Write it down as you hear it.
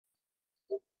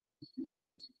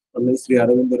அன்னை ஸ்ரீ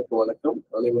அரவிந்தருக்கு வணக்கம்.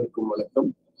 அனைவருக்கும் வணக்கம்.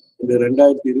 இந்த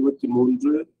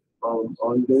 2023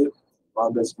 ஆண்டு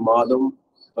ஆகஸ்ட் மாதம்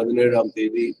 17ஆம்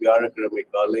தேதி வியாழக்கிழமை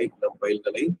காலை நம்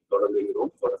பயில்களை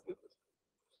தொடங்குகிறோம்.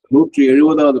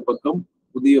 170வது பக்கம்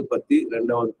புதிய பத்தி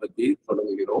 2வது பத்தி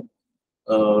தொடங்குகிறோம்.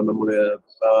 நம்முடைய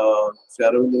ஸ்ரீ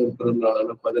அரவிந்தரின் பிறந்த நாளான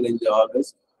 15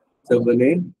 ஆகஸ்ட்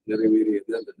செவ்வனே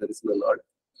நிறைவேறியது அந்த தரிசன நாள்.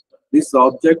 This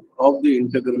object of the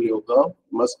integral yoga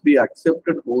must be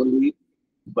accepted only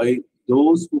by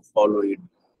those who follow it,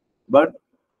 but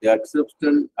the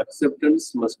acceptance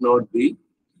must not be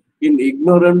in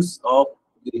ignorance of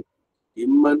the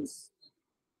immense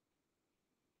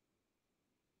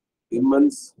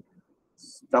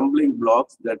stumbling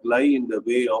blocks that lie in the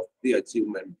way of the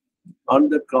achievement. On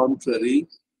the contrary,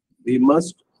 we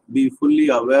must be fully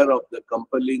aware of the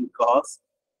compelling cause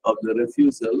of the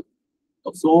refusal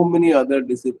of so many other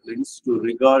disciplines to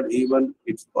regard even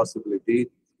its possibility,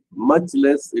 much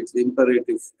less its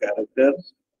imperative character,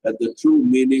 as the true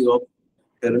meaning of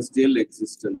terrestrial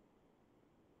existence.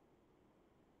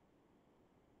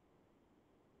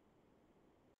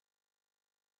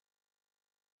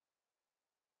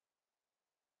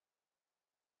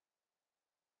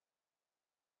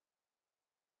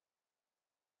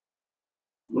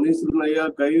 Muneeswaran ஐயா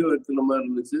கை எடுத்துன மாதிரி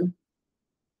இருந்துச்சு.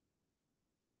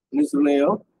 முனீஸ்வரன் ஐயா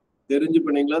தெரிஞ்சு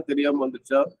பண்ணீங்களா, தெரியாம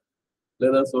வந்துச்சா, இல்ல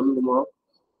ஏதாவது சொல்லணுமா?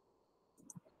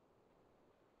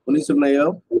 முனீஸ்வரன் ஐயா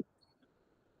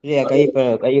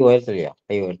கை உயர்த்தலையா?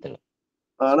 கை உயர்த்தல.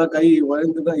 ஆனா கை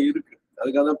உயர்ந்துதான் இருக்கு.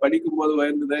 அதுக்காக தான் படிக்கும் போது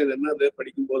உயர்ந்துதான், இது என்னது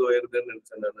படிக்கும் போது உயர்ந்துன்னு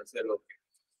நினைச்சேன் நான். சரி, okay.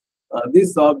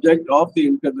 This object of the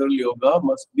integral yoga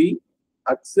must be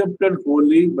accepted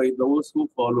wholly by those who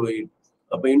follow it.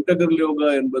 அப்ப இன்டெகிரல் யோகா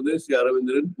என்பது ஸ்ரீ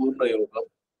அரவிந்தரின் பூர்ண யோகம்.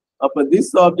 அப்ப திஸ்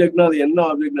ஆப்ஜெக்ட்னா அது என்ன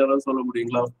ஆப்ஜெக்ட் யாராவது சொல்ல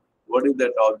முடியுங்களா? What is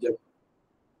that object?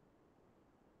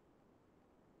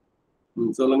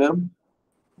 சொல்லுங்க.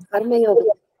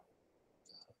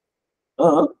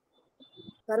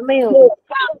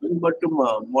 மட்டுமா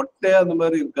மொட்டையா அந்த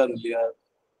மாதிரி இருக்காது இல்லையா?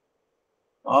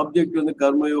 ஆப்ஜெக்ட் வந்து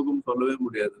கர்மயோகம் சொல்லவே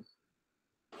முடியாது.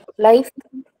 லைஃப்.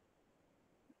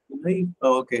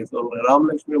 ஓகே, சொல்றேன்.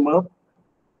 ராமலட்சுமி அம்மா.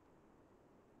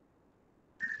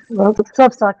 Works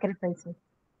of sacrificing.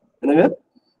 என்னங்க?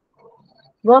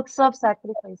 Works of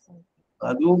sacrificing.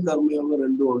 அதுவும் கர்மயோகம்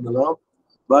ரெண்டும் ஒண்ணுதான்.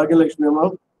 பாகியலட்சுமி அம்மா.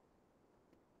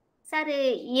 சார்,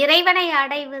 இறைவனை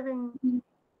அடைவது.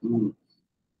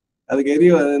 அதுக்கு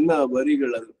என்ன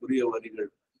வரிகள், அது புரிய வரிகள்?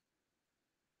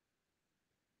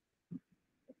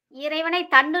 இறைவனை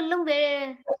தன்னுள்ளும்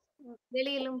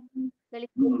வெளியிலும்.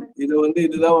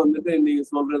 இதுதான் வந்துட்டு நீங்க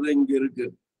சொல்றது இங்க இருக்கு.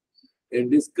 A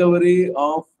discovery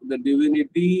of the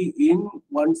divinity in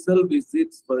oneself is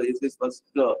its first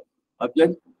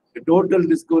object. A total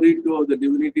discovery of the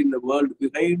divinity in the world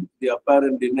behind the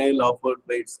apparent denial offered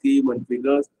by its scheme and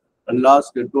figures, and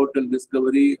last, a total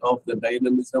discovery of the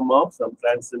dynamism of some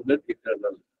transcendent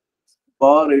eternal.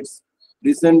 For its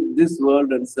descent, this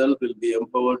world and self will be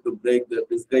empowered to break the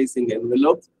disguising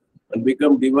envelopes and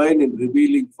become divine in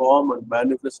revealing form and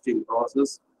manifesting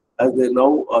process, as they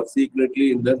now are secretly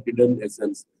in the hidden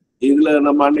essence. இதுல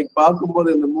நம்ம அன்னைக்கு பார்க்கும்போது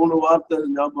இந்த 3 வார்த்தை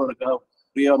ஞாபகம் இருக்கா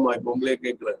பிரியாமா? இப்ப உங்களே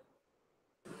கேட்கிறேன்.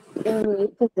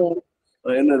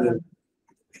 என்னது?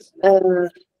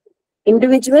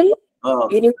 Individual,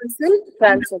 universal,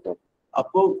 டிரான்செண்டென்ட்.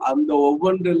 அப்போ அந்த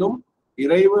ஒவ்வொன்றிலும்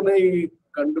இறைவனை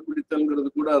கண்டுபிடித்தல்ங்கிறது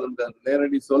கூட அந்த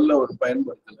நேரடி சொல்ல ஒரு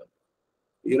பயன்படுத்தல.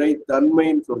 இறை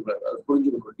தன்மைன்னு சொல்றாரு. அது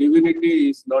புரிஞ்சுக்கணும். Divinity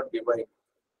is not divine.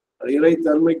 இறை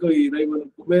தன்மைக்கும்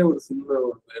இறைவனுக்குமே ஒரு சின்ன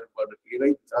ஒரு வேறுபாடு. இறை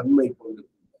தன்மை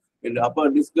கொண்டு அப்ப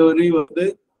டிஸ்கவரி வந்து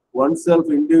ஒன்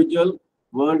செல்ஃப் இண்டிவிஜுவல்,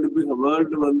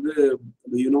 வேர்ல்டு வந்து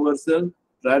யூனிவர்சல்,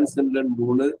 டிரான்செண்டன்ட்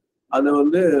 3. அதை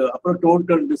வந்து அப்புறம்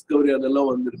டோட்டல் டிஸ்கவரி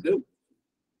அதெல்லாம் வந்திருக்கு.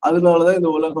 அதனாலதான்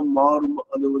இந்த உலகம் மாறும்,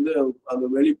 அது வந்து அது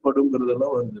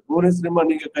வெளிப்படுங்கிறதெல்லாம் வந்து. பூர்ணேஸ்வரிமா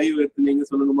நீங்க கை உயர்த்தி நீங்க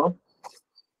சொல்லுங்கம்மா.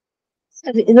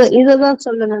 சரி, இததான்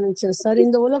சொல்ல நினைச்சேன் சார்.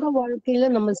 இந்த உலக வாழ்க்கையில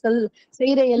நம்ம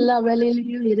செய்யற எல்லா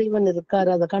வேலையிலயும் இறைவன் இருக்காரு.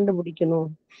 அதை கண்டுபிடிக்கணும்.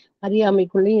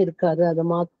 அறியாமைக்குள்ளேயும் இருக்காரு.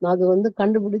 அது வந்து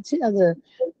கண்டுபிடிச்சு அதை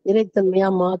இறைத்தன்மையா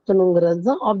மாத்தணுங்கிறது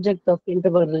தான் ஆப்ஜெக்ட் ஆஃப்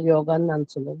இன்டெகிரல் யோகான்னு நான்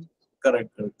சொல்லுவேன்.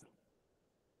 கரெக்ட்.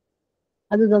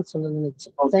 அதுதான் சொல்ல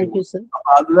நினைச்சேன். Thank you sir.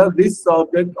 அதுல this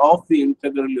object of the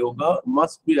integral yoga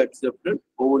must be accepted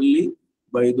only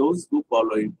by those who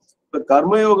follow it. இப்ப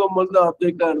கர்மயோகம் வந்து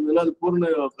ஆப்ஜெக்டா இருந்ததுன்னா அது பூர்ண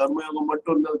கர்மயோகம்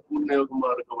மட்டும் இருந்தா அது பூர்ண யோகமா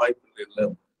இருக்க வாய்ப்பு இல்லை.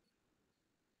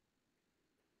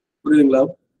 புரியுதுங்களா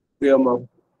பிரியாமா?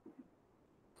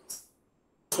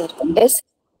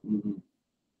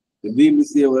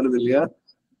 வருது இல்லையா?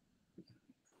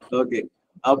 ஓகே.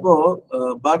 அப்போ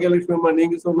பாகியலட்சுமி அம்மா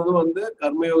நீங்க சொன்னதும் வந்து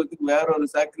கர்மயோகத்துக்கு வேற ஒரு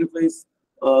சாக்ரிஃபைஸ்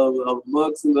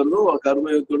ஒர்க்ஸ்ங்கிறதும்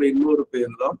கர்மயோகத்தோட இன்னொரு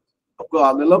பேர் தான். அப்போ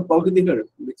அதெல்லாம் பகுதிகள்,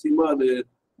 நிச்சயமா அது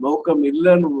நோக்கம்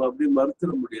இல்லைன்னு அப்படி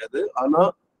மறுத்திட முடியாது. ஆனா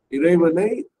இறைவனை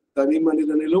தனி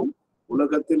மனிதனிலும்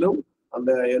உலகத்திலும்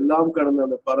அந்த எல்லாம் கடந்த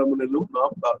அந்த பரமனிலும்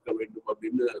நாம் பார்க்க வேண்டும்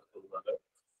அப்படின்னு சொல்றாங்க.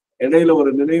 இடையில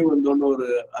ஒரு நினைவு வந்தோன்னு ஒரு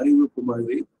அறிவிப்பு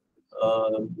மாதிரி,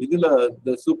 இதுல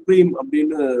த சுப்ரீம்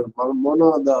அப்படின்னு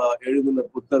மோனோதா எழுதின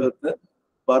புத்தகத்தை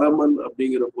பரமன்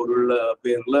அப்படிங்கிற பொருள்ல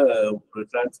பேர்ல ஒரு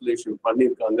டிரான்ஸ்லேஷன்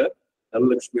பண்ணியிருக்காங்க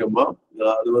தனலட்சுமி அம்மா.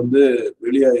 அது வந்து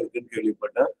வெளியாயிருக்குன்னு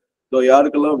கேள்விப்பட்டேன். ஸோ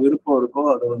யாருக்கெல்லாம் விருப்பம் இருக்கோ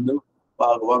அதை வந்து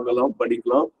வாங்கலாம்,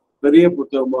 படிக்கலாம். பெரிய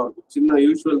புத்தகமா இருக்கும், சின்ன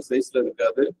யூஸ்வல் சைஸ்ல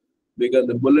இருக்காது, மிக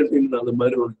அந்த புல்லட்டின் அந்த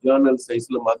மாதிரி ஒரு ஜேர்னல்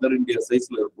சைஸ்ல மதர் இந்தியா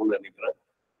சைஸ்ல இருக்கும்னு நினைக்கிறேன்.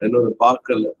 என்னோட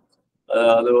பார்க்கல,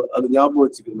 அது ஞாபகம்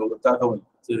வச்சுக்கோங்க ஒரு தகவல்,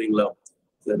 சரிங்களா?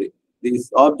 சரி. This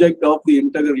object of the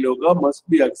integral yoga must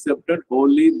be accepted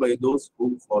wholly by those who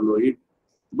follow it,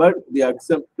 but the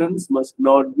acceptance must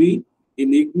not be in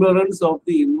ignorance of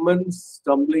the immense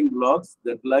stumbling blocks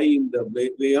that lie in the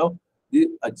way of the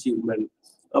achievement.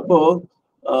 அப்போ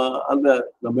அந்த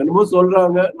நம்ம என்னமோ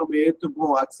சொல்றாங்க, நம்ம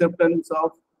ஏற்றுப்போம். acceptance of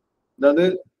அதாவது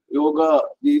yoga,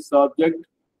 the subject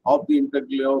of the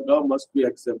integral yoga must be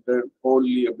accepted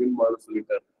wholly அப்படின்னு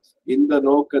சொல்லிட்டார். இந்த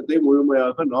நோக்கத்தை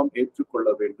முழுமையாக நாம் ஏற்றுக்கொள்ள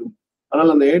வேண்டும்.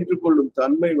 ஆனால் அந்த ஏற்றுக்கொள்ளும்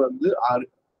தன்மை வந்து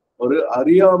ஒரு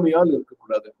அறியாமையால்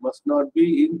இருக்கக்கூடாது. must not be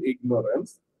in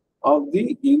ignorance of the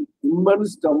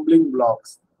immense stumbling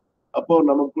blocks. அப்போ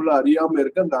நமக்குள்ள அறியாமை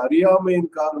இருக்கு, அந்த அறியாமையின்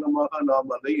காரணமாக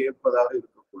நாம் அதை ஏற்பதாக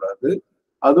இருக்கக்கூடாது.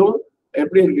 அதுவும்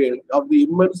எப்படி இருக்கு? of the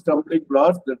immense stumbling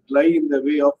blocks that lie in the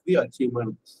way of the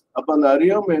achievement. அப்ப அந்த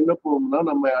அறியாமை என்ன போகும்னா,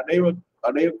 நம்ம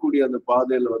அடையக்கூடிய அந்த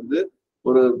பாதையில வந்து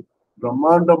ஒரு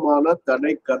பிரம்மாண்டமான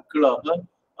தடை கற்களாக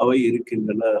அவை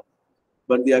இருக்கின்றன.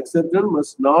 But the acceptance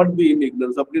must not be in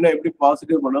ignorance. அப்படின்னா எப்படி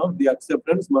பாசிட்டிவ் பண்ணா, the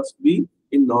acceptance must be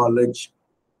in knowledge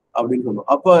அப்படின்னு சொன்னோம்.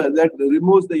 அப்ப that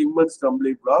removes the immense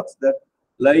stumbling blocks that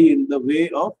lie in the way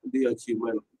of the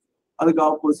achievement. அதுக்கு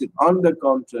opposite, on the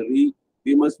contrary,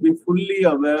 we must be fully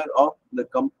aware of the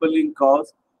compelling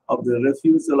cause of the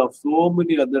refusal of so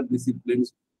many other disciplines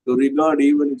to regard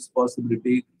even its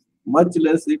possibility, much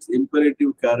less its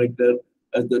imperative character,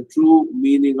 as the true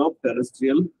meaning of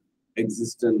terrestrial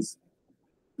existence.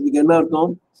 இதுக்கு என்ன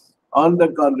அர்த்தம்? on the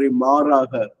contrary,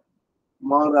 மாறாக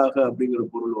அப்படிங்கிற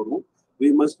பொருள் வரும். We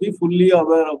must be fully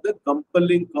aware of the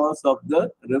compelling cause of the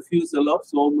refusal of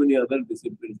so many other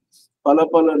disciplines.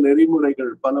 பல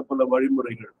நெறிமுறைகள், பல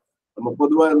வழிமுறைகள். நம்ம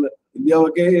பொதுவா இந்த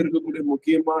இந்தியாவுக்கே இருக்கக்கூடிய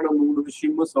முக்கியமான 3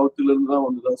 விஷயமும் சவுத்துல இருந்து தான்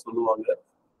வந்துதான் சொல்லுவாங்க.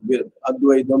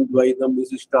 அத்வைதம், துவைதம்,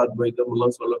 விசிஷ்ட அத்வைதம்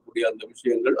எல்லாம் சொல்லக்கூடிய அந்த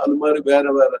விஷயங்கள். அது மாதிரி வேற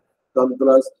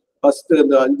தந்திராஸ், ஃபர்ஸ்ட்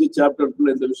இந்த 5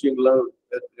 சாப்டருக்குள்ள இந்த விஷயங்கள்லாம்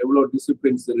எவ்வளவு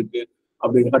டிசிப்ளின்ஸ் இருக்கு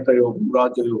அப்படி, ஹட்டயோகம்,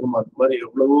 ராஜயோகம், அது மாதிரி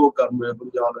எவ்வளவோ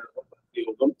கர்மயோகம், ஞானயோகம், பக்தி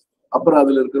யோகம், அப்புறம்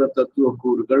அதுல இருக்கிற தத்துவ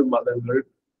கூறுகள், மதங்கள்,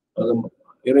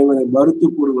 இறைவனை மறுத்து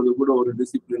கூறுவது கூட ஒரு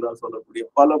டிசிப்ளினா சொல்லக்கூடிய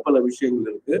பல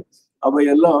விஷயங்கள் இருக்கு.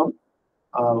 அவையெல்லாம்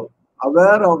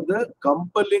aware of the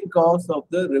compelling cause of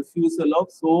the refusal of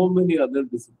so many other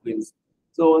disciplines.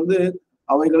 So வந்து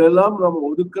அவைகளெல்லாம் நம்ம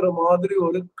ஒதுக்குற மாதிரி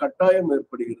ஒரு கட்டாயம்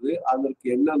ஏற்படுகிறது. அதற்கு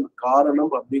என்ன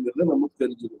காரணம் அப்படிங்கிறத நமக்கு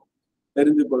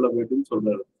தெரிந்து கொள்ள வேண்டும்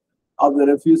சொல்றாரு. of the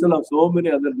refusal of so many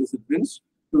other disciplines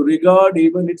to regard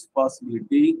even its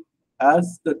possibility as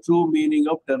the true meaning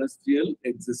of terrestrial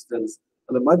existence,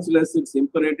 and much less its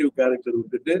imperative character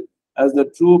விட்டுட்டு as the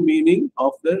true meaning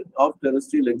of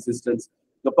terrestrial existence.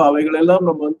 அப்ப அவைகள் எல்லாம்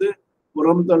நம்ம வந்து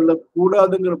புறம் தள்ள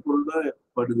கூடாதுங்கிற பொருள் தான்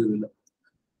படுது இல்லை.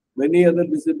 many other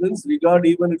disciplines regard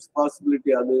even its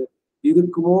possibility, அது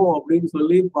இருக்குமோ அப்படின்னு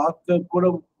சொல்லி பார்க்க கூட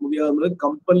முடியாத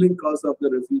compelling cos of the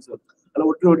refusal. அதை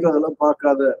விட்டு அதெல்லாம்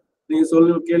பார்க்காத.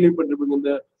 நீங்க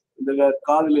கேள்விப்பட்டிருப்பீங்க, இந்த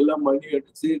காதில் எல்லாம் மணி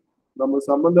அடிச்சு நம்ம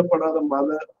சம்பந்தப்படாத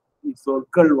மத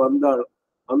சொற்கள் வந்தால்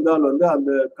வந்து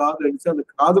அந்த காது அடிச்சு அந்த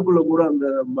காதுக்குள்ள கூட அந்த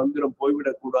மந்திரம்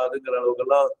போய்விடக் கூடாதுங்கிற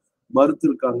அளவுக்கெல்லாம்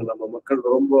மறுத்திருக்காங்க நம்ம மக்கள்.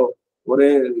 ரொம்ப ஒரே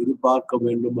இது பார்க்க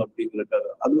வேண்டும் அப்படிங்கிறக்காக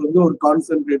அது வந்து ஒரு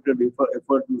கான்சென்ட்ரேட்டட்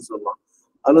எஃபர்ட்னு சொல்லலாம்.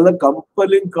 அதனால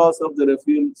compelling cos of the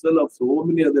refusal of so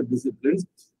many other disciplines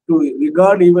to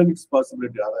regard even it's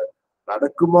possibility. அதை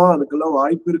நடக்குமா, அதுக்கெல்லாம்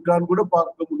வாய்ப்பு இருக்கான்னு கூட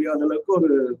பார்க்க முடியாத அளவுக்கு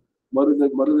ஒரு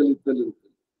மறுதளித்தல் இருக்கு.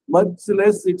 Much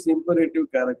less it's imperative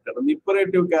character. அந்த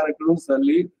இம்பரேட்டிவ் கேரக்டரும்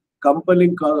சரி,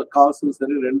 கம்பல்லிங் காசும்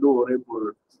சரி, ரெண்டும் ஒரே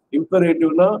பொருள்.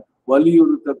 இம்பரேட்டிவ்னா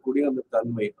வலியுறுத்தக்கூடிய அந்த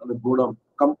தன்மை, அந்த குணம்.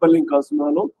 கம்பல்லிங்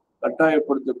காசுனாலும்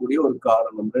கட்டாயப்படுத்தக்கூடிய ஒரு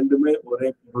காரணம். ரெண்டுமே ஒரே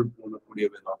பொருள்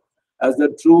சொல்லக்கூடியவைதான். as the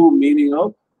true meaning of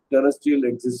terrestrial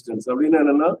existence. அப்படின்னா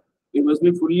என்னன்னா, we must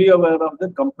be fully aware of the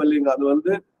compelling. அது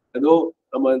வந்து ஏதோ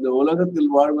நம்ம இந்த உலகத்தில்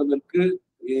வாழ்வதற்கு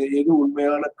எது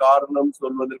உண்மையான காரணம்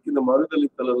சொல்வதற்கு இந்த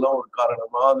மறுதளித்தல் எல்லாம் ஒரு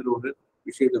காரணம் மாதிரி ஒரு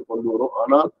விஷயத்தை கொண்டு வரும்.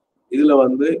 ஆனால் இதுல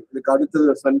வந்து இதுக்கு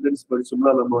அடுத்த சென்டென்ஸ்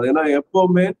படிச்சோம்னா நம்ம, ஏன்னா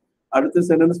எப்பவுமே அடுத்த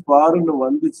சென்டென்ஸ் பாருன்னு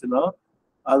வந்துச்சுன்னா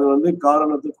அது வந்து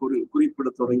காரணத்தை குறிப்பிட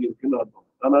தொடங்கி இருக்குன்னு அர்த்தம்.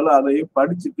 அதனால அதையும்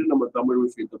படிச்சுட்டு நம்ம தமிழ்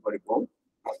விஷயத்தை படிப்போம்.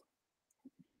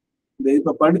 இந்த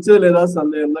இப்ப படிச்சதுல ஏதாவது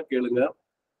சந்தேகம்னா கேளுங்க,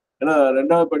 ஏன்னா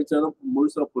ரெண்டாவது படிச்சாலும்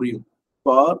முழுசா புரியும்.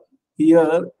 For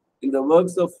here in the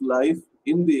works of life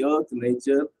in the earth,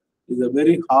 nature is the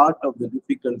very heart of the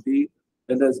difficulty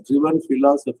that has driven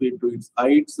philosophy to its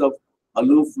heights of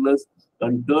aloofness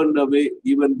and turned away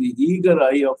even the eager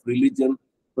eye of religion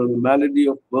from the malady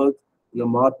of birth in a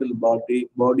mortal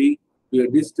body to a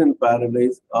distant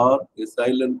paradise or a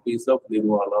silent piece of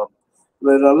nirvana.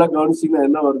 நல்லா கவனிச்சிங்கன்னா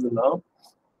என்ன வருதுன்னா,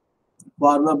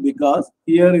 because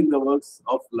here in the works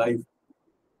of life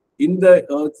இந்த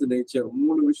earth nature,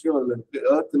 மூணு விஷயம் அதுல இருக்கு.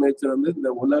 Earth nature வந்து இந்த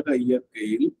உலக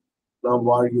இயற்கையில் நாம்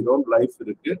வாழ்கிறோம், லைஃப்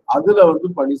இருக்கு, அதுல வந்து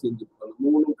பணி செஞ்சிருக்கோம்.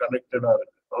 மூணும் கனெக்டடா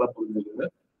இருக்கு, நல்லா புரிஞ்சுக்கோங்க.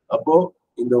 அப்போ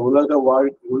இந்த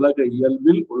உலக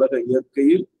இயல்பில், உலக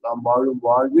இயற்கையில் நாம் வாழும்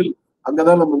வாழ்வில்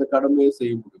அங்கதான் நம்ம இந்த கடமையை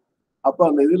செய்ய முடியும். அப்ப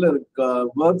அந்த இதுல இருக்க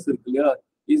வேர்ட்ஸ் இருக்கு இல்லையா,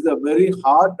 is the very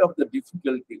hard of the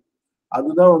difficulty.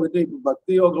 அதுதான் வந்துட்டு இப்ப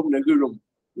பக்தி யோகம் நெகிழும்,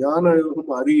 ஞான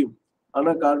யோகம் அறியும்,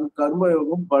 ஆனா கர்ம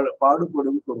யோகம்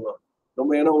பாடுபடும் சொல்லுவாங்க.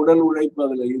 ரொம்ப, ஏன்னா உடல் உழைப்பு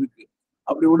அதுல இருக்கு.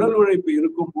 அப்படி உடல் உழைப்பு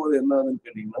இருக்கும் போது என்ன ஆகுதுன்னு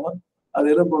கேட்டீங்கன்னா, அது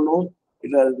என்ன பண்ணும்,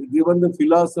 இது வந்து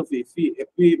பிலாசபி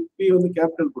வந்து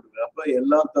கேபிட்டல் கொடுக்குது. அப்ப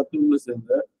எல்லா தத்துவங்களும்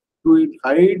சேர்ந்த டு இட்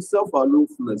ஹைட்ஸ் ஆஃப்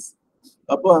அலூஃப்னஸ்.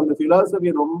 அப்போ அந்த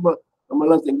பிலாசபி ரொம்ப, நம்ம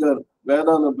எல்லாம் செஞ்ச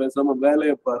வேதாந்தம் பேசாம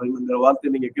வேலையை பாருங்கிற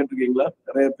வார்த்தை நீங்க கேட்டிருக்கீங்களா?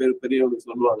 நிறைய பேர் பெரியவங்க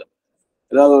சொல்லுவாங்க.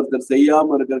 ஏதாவது ஒருத்தர்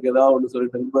செய்யாம இருக்கிறதுக்கு ஏதாவது ஒண்ணு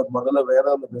சொல்லிட்டு முதல்ல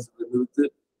வேதாந்தம் பேசுறதை நிறுத்து,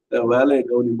 வேலையை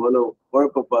கவனி, மூலம்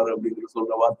குழப்பப்பாரு அப்படிங்கிற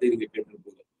சொல்ற வார்த்தையை நீங்க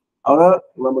கேட்டிருப்பீங்க. ஆனா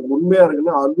நமக்கு உண்மையா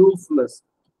இருக்குன்னா அலூஃப்னஸ்,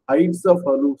 ஹைட்ஸ் ஆஃப்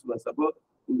அலூஃப்னஸ். அப்போ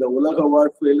இந்த உலக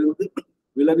வாழ்க்கையிலிருந்து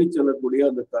விலகி செல்லக்கூடிய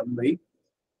அந்த தன்மை,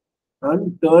 and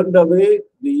turned away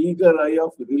the eager eye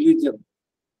of religion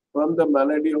from the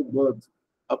malady of birth.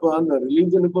 அப்போ அந்த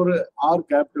ரிலீஜனுக்கு ஒரு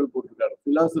கேபிட்டல் போட்டிருக்காரு,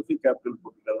 பிலாசபி கேபிட்டல்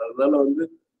போட்டிருக்காரு. அதனால வந்து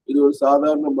இது ஒரு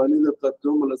சாதாரண மனித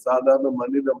தத்துவம் அல்ல சாதாரண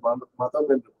மனித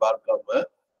மதம் என்று பார்க்காம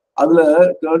அதுல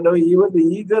ஈவன்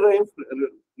ஈகர்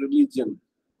ரிலீஜன்,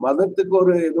 மதத்துக்கு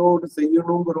ஒரு ஏதோ ஒரு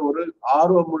செய்யணுங்கிற ஒரு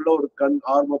ஆர்வம் உள்ள ஒரு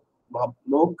ஆர்வம்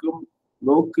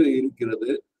நோக்கு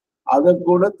இருக்கிறது. அதை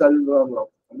கூட தள்ளுறாங்க.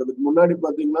 அதுக்கு முன்னாடி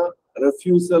பாத்தீங்கன்னா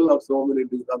refusal of so many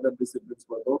other disciplines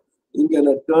பார்த்தோம். இங்க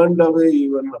டர்ன்ட் அவே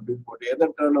ஈவன் அப்படின்னு போட்டு எதை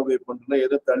டர்ன் அவே பண்றதுன்னா,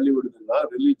 எதை தள்ளி விடுதுன்னா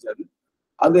ரிலீஜன்.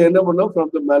 அது என்ன பண்ணோம்,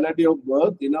 from the melody of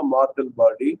birth in a mortal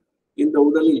பாடி, இந்த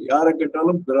உடலில் யாரை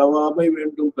கேட்டாலும் பிறவாமை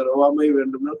வேண்டும் பிறவாமை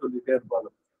வேண்டும்னா சொல்லிட்டே இருப்பாங்க.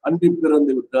 அன்றி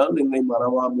பிறந்து விட்டால் என்னை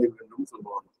மறவாமை வேண்டும்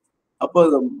சொல்லுவாங்க. அப்போ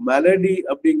மெலடி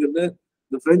அப்படிங்கிறது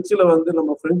இந்த பிரெஞ்சுல வந்து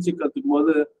நம்ம பிரெஞ்சு கத்துக்கும்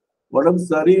போது உடம்பு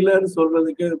சரியில்லைன்னு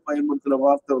சொல்றதுக்கு பயன்படுத்துற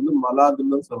வார்த்தை வந்து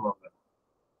மலாதுன்னு சொல்லுவாங்க.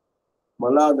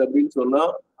 மலாத் அப்படின்னு சொன்னா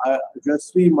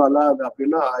ஜஸ்வி மலாத்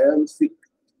அப்படின்னா ஐ ஆம் சிக்.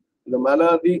 இந்த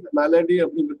மெலடி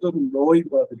அப்படிங்கிறது ஒரு நோய்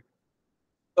மாதிரி.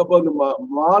 அப்போ அந்த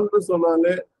மால்னு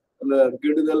சொன்னாலே அந்த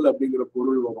கெடுதல் அப்படிங்கிற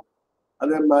பொருள் வரும்.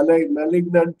 அதே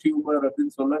மெலிக்னன்ட் டியூமர்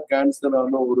அப்படின்னு சொன்னா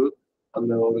கேன்சரான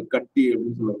அந்த ஒரு கட்டி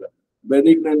அப்படின்னு சொல்லுவாங்க.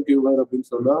 பெனிக்னன்ட் டியூமர் அப்படின்னு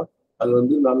சொன்னா அது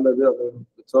வந்து நல்லது, அது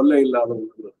சொல்ல இல்லாத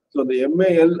ஒன்று. ஸோ அந்த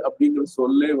எம்ஏஎல் அப்படிங்கிற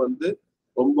சொல்லே வந்து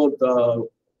ரொம்ப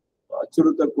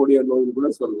அச்சுறுத்தக்கூடிய நோய்னு கூட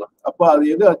சொல்லலாம். அப்ப அது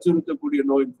எது அச்சுறுத்தக்கூடிய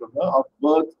நோய்னு சொன்னா of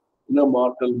birth in a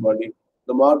mortal பாடி.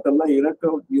 இந்த மார்டல்னா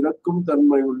இறக்கும்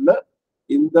தன்மை உள்ள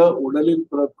இந்த உடலில்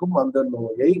பிறக்கும் அந்த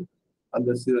நோயை, அந்த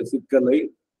சிக்கலை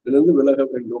இருந்து விலக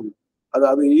வேண்டும்.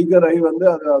 அது ஈகரை வந்து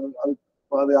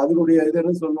அது அதனுடைய இது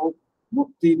என்ன சொல்லணும்,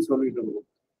 முக்தின்னு சொல்லிட்டு இருக்கும்.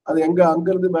 அது எங்க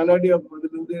அங்கிருந்து மெலடி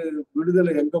இருந்து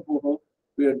விடுதலை எங்க போகும்,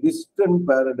 டிஸ்டன்ட்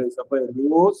பாரடைஸ். அப்ப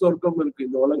எங்கேயோ சொர்க்கம் இருக்கு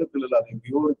இந்த உலகத்துல இல்ல, அது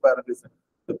எங்கேயோ ஒரு பாரடைஸ்.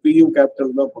 பியும்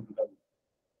கேபிட்டல் தான் போட்டுருக்காங்க.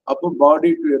 அப்போ body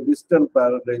to a distant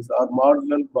Paradise R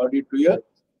mortal body to a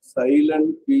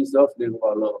silent piece of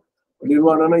நிர்வாணம்.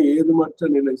 நிர்வாணம்னா ஏதுமற்ற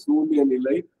நிலை, சூன்ய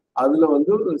நிலை. அதுல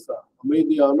வந்து ஒரு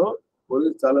அமைதியான ஒரு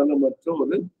சலனமற்ற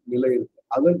ஒரு நிலை இருக்கு.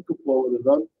 அதற்கு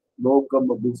போவதுதான் நோக்கம்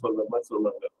அப்படின்னு சொல்ற மாதிரி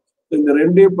சொன்னாங்க. இந்த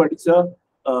ரெண்டையும் படிச்சா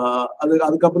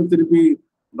அதுக்கப்புறம் திருப்பி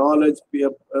knowledge,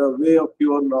 way of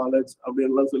pure knowledge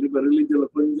அப்படின்லாம் சொல்லி இப்ப ரிலீஜன்ல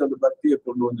கொஞ்சம் அந்த பக்தியை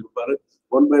கொண்டு வந்திருப்பாரு.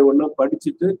 ஒன் பை ஒன்னா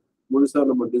படிச்சுட்டு முழுசா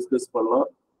நம்ம டிஸ்கஸ் பண்ணலாம்.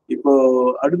 இப்போ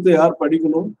அடுத்து யார்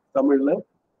படிக்கணும் தமிழ்ல?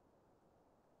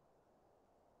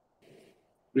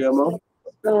 பிரியாமா?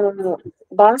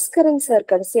 பாஸ்கரன் சார்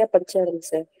கடைசியா படிச்சாருங்க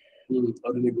சார்.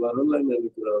 அது இன்னைக்கு வரல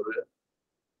நினைக்கிறாரு.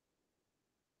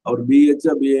 அவர்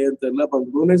பிஹெச்ஆ பிஏ தெரியல. அப்ப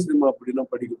புவனேஸ்வரிமா அப்படின்னா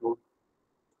படிக்கணும்.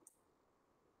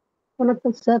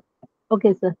 வணக்கம் sir.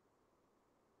 Okay sir.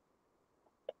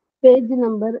 Page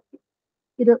number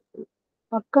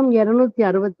பக்கம்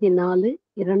 264,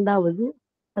 இரண்டாவது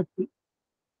பத்தி.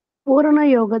 பூரண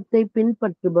யோகத்தை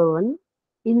பின்பற்றுபவன்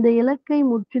இந்த இலக்கை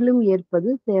முற்றிலும் ஏற்பது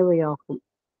தேவையாகும்.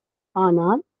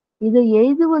 ஆனால் இதை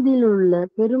எய்துவதில் உள்ள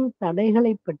பெரும்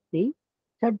தடைகளை பற்றி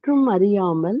சற்றும்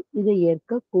அறியாமல் இதை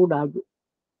ஏற்கக்கூடாது.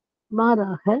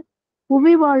 மாறாக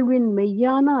புவி வாழ்வின்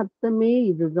மெய்யான அர்த்தமே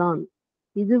இதுதான்,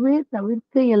 இதுவே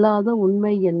தவிர்க்க இயலாத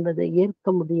உண்மை என்பதை ஏற்க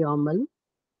முடியாமல்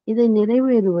இதை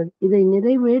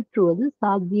நிறைவேற்றுவது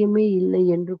சாத்தியமே இல்லை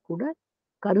என்று கூட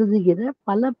கருதுகிற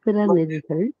பல பிற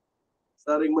நெறிகள்.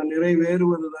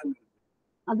 நிறைவேறுவதுதான்.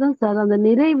 அதான் சார், அந்த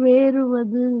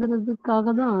நிறைவேறுவதுங்கிறதுக்காக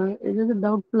தான் எது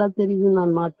டவுட்ஃபுல்லா தெரியுது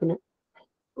நான் மாத்தினேன்.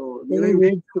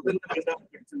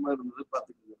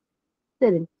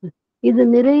 சரி, இது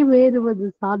நிறைவேறுவது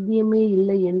சாத்தியமே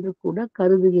இல்லை என்று கூட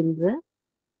கருதுகின்ற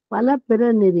பல பிற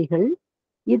நெறிகள்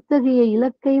இத்தகைய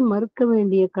இலக்கை மறுக்க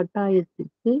வேண்டிய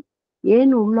கட்டாயத்திற்கு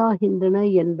ஏன் உள்ளாகின்றன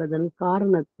என்பதன்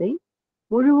காரணத்தை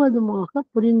முழுவதுமாக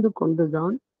புரிந்து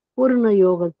கொண்டுதான் பூரண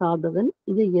யோக சாதகன்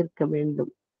இதை ஏற்க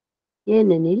வேண்டும்.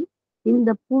 ஏனெனில் இந்த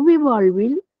புவி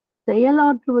வாழ்வில்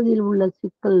செயலாற்றுவதில் உள்ள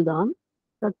சிக்கல்தான்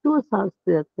தத்துவ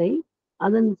சாஸ்திரத்தை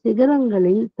அதன்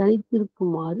சிகரங்களில்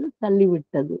தனித்திருக்குமாறு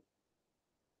தள்ளிவிட்டது.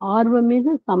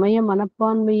 ஆர்வமிகு சமய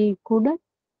மனப்பான்மையை கூட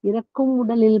இறக்கும்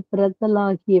உடலில்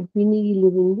பிறத்தலாகிய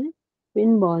பிணியிலிருந்து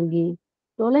பின்வாங்கி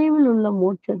தொலைவில் உள்ள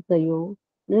மோட்சத்தையோ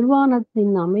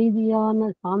நிர்வாணத்தின் அமைதியான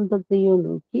சாந்தத்தையோ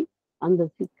நோக்கி அந்த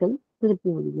சிக்கல் திருப்பி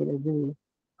விடுகிறது.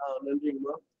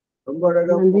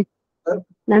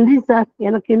 நன்றி சார்.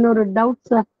 எனக்கு இன்னொரு டவுட்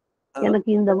சார். எனக்கு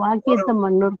இந்த வாக்கியத்தை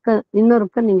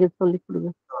இன்னொருக்க நீங்க சொல்லி கொடுங்க.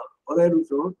 ஒரே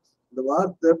நிமிஷம். இந்த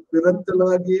வார்த்தை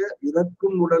பிறத்தலாகிய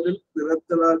இறக்கும் உடலில்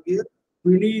பிறத்தலாகிய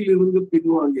பிணியிலிருந்து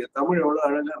பின்வாங்கிய தமிழ் எவ்வளவு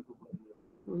அழகா இருக்கு.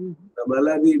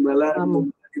 மெலடி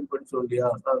படிச்சோம் இல்லையா?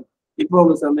 இப்ப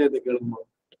உங்க சந்தேகத்தை கேளுங்க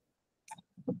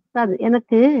சார்.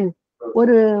 எனக்கு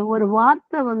ஒரு ஒரு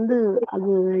வார்த்தை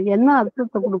அது என்ன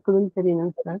அர்த்தத்தை கொடுக்குதுன்னு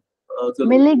தெரியணும் சார்.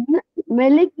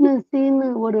 மெலிக்னன்சின்னு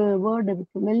ஒரு வேர்டு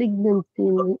இருக்கு,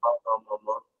 மெலிக்னன்சின்னு.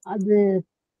 அது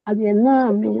அது என்ன?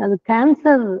 அது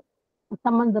கேன்சர்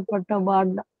சம்பந்தப்பட்ட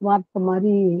வார்த்தை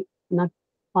மாதிரி நான்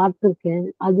பார்த்திருக்கேன்.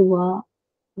 அதுவா?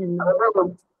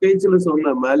 பேச்சுல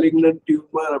சொன்ன மேலிக்னன்ட்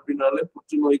டியூமர் அப்படின்னாலே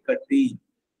புற்றுநோய் கட்டி.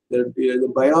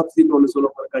 பயாப்சின்னு ஒண்ணு சொல்ல,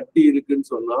 கட்டி இருக்குன்னு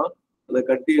சொன்னா அந்த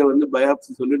கட்டியை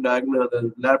பயாப்சி சொல்லி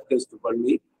லேப் டெஸ்ட்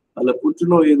பண்ணி அதுல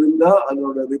புற்றுநோய் இருந்தா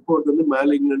அதோட ரிப்போர்ட்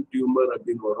மேலிக்னன்ட் டியூமர்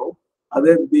அப்படின்னு வரும்.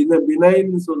 அதே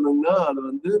பினைன்னு சொன்னீங்கன்னா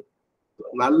அது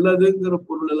நல்லதுங்கிற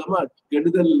பொருள் இல்லாம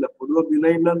கெடுதல் இல்லை. பொதுவா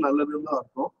பினைன்னா நல்லதுன்னு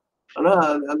அர்த்தம். ஆனா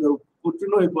அந்த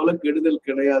புற்றுநோய் போல கெடுதல்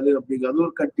கிடையாது அப்படிங்கிறது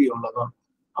ஒரு கட்டி, அவ்வளவுதான்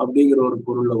அப்படிங்கிற ஒரு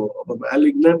பொருள்ல வரும். அப்ப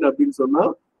மேலிக்னன்ட் அப்படின்னு சொன்னா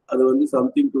அது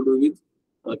something to do with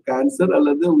cancer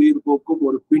அல்லது உயிர் போக்கும்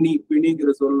ஒரு பிணிங்கிற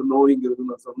சொல். நோய்ங்கிறது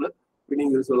நான் சொன்னேன்,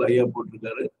 பிணிங்கிற சொல் ஐயா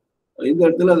போட்டிருக்காரு. இந்த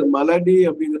இடத்துல அது மலடி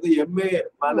அப்படிங்கிறது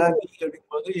மலடி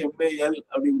அப்படிங்கும்போது MAL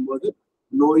அப்படிங்கும்போது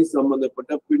நோய்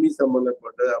சம்பந்தப்பட்ட பிணி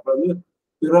சம்பந்தப்பட்ட. அப்ப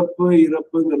பிறப்பு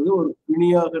இறப்புங்கிறது ஒரு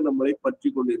பிணியாக நம்மளை பற்றி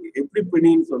கொண்டிருக்கு. எப்படி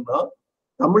பிணின்னு சொன்னா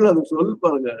தமிழ் அது சொல்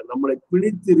பாருங்க, நம்மளை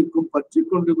பிடித்திருக்கும் பற்றி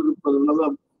கொண்டு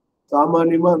இருப்பதுதான்.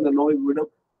 சாமானியமா அந்த நோய் விட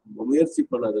முயற்சி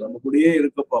பண்ணாது, நம்ம கூடயே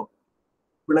இருக்க பார்ப்போம்.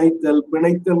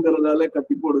 பிணைத்தல்ங்கிறதால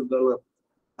கட்டி போடுறதால.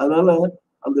 அதனால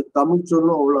அந்த தமிழ்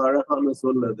சொல்லும் அவ்வளவு அழகான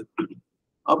சொல் அது.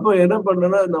 அப்ப என்ன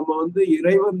பண்ணனா நம்ம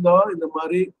இறைவன் தான் இந்த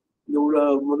மாதிரி இந்த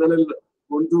முதலில்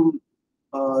ஒன்றும்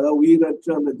அதாவது உயிரற்ற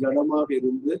அந்த ஜடமாக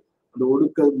இருந்து அந்த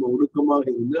ஒடுக்கமாக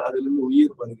இருந்து அதுல இருந்து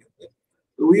உயிர் வருகிறது.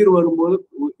 உயிர் வரும்போது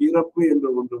இறப்பு என்ற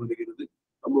ஒன்று வருகிறது.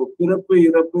 நம்ம பிறப்பு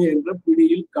இறப்பு என்ற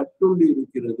பிடியில் கட்டுண்டு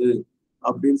இருக்கிறது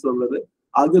அப்படின்னு சொல்றது.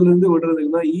 அதுல இருந்து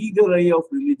விடுறதுக்குன்னா ஈகர் ஐ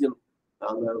ஆஃப் ரிலிஜன்.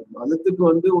 அந்த மதத்துக்கு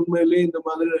உண்மையிலேயே இந்த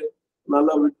மாதிரி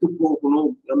நல்லா விட்டு போகணும்,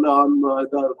 நல்ல ஆன்மா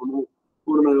இதா இருக்கணும்,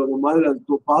 பூர்ண மாதிரி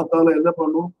அது பார்த்தாலும் என்ன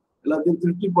பண்ணும், எல்லாத்தையும்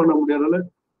திருப்தி பண்ண முடியாதனால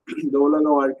இந்த உலக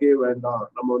வாழ்க்கையே வேண்டாம்,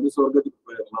 நம்ம சொர்க்கத்துக்கு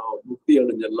போயிடலாம், முக்தி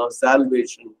அடைஞ்சிடலாம்,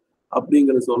 சால்வேஷன்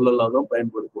அப்படிங்கிற சொல்லலாம் தான்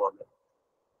பயன்படுத்துவாங்க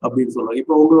அப்படின்னு சொல்லுவாங்க.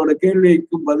 இப்ப உங்களோட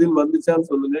கேள்விக்கு பதில் வந்துச்சான்னு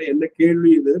சொல்லுங்க. என்ன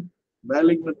கேள்வி இது?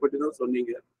 மேலிக்னன்ட் பற்றி தான்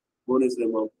சொன்னீங்க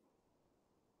புவனேஸ்வரி.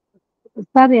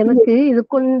 சார் எனக்கு இது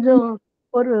கொஞ்சம்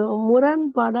ஒரு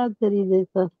முரண்பாடா தெரியுது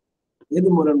சார். எது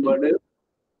முரண்பாடு?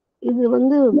 இது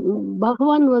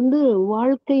பகவான்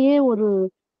வாழ்க்கையே ஒரு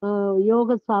யோக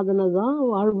சாதனை தான்,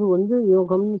 வாழ்வு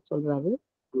யோகம்னு சொல்றாரு.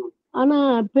 ஆனா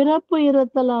பிறப்பு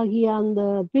இறத்தல் ஆகிய அந்த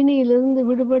பிணியிலிருந்து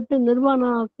விடுபட்டு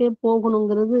நிர்வாணாக்கே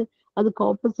போகணுங்கிறது அதுக்கு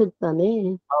ஆப்போசிட் தானே?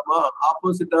 ஆமா,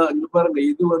 ஆப்போசிட்டா. இங்க பாருங்க,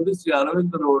 இது ஸ்ரீ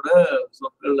அரவிந்தரோட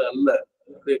சொற்கள் அல்ல,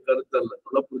 கருத்து அல்ல.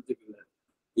 நல்லா புரிஞ்சுக்கங்க.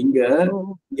 இங்க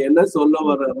என்ன சொல்ல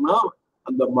வர்றன்னா,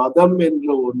 அந்த மதம் என்ற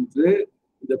ஒன்று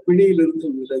இந்த பிணியிலிருந்து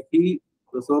விலகி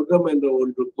சொர்க்கம் என்ற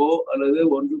ஒன்றுக்கோ அல்லது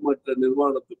ஒன்றுமற்ற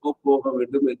நிர்வாணத்துக்கோ போக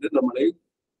வேண்டும் என்று நம்மளை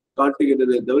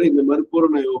காட்டுகின்றதே தவிர இந்த மாதிரி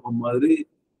பூரண யோகம் மாதிரி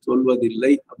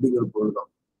சொல்வதில்லை அப்படிங்கிற பொருள்தான்.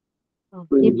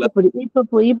 இப்ப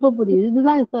புரியுது.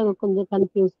 இதுதான் சார் கொஞ்சம்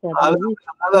கன்ஃபியூஸ்டா இருந்தது.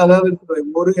 அதாவது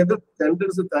ஒரு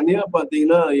சென்டென்ஸ் தனியா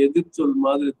பாத்தீங்கன்னா எதிர்ச்சொல்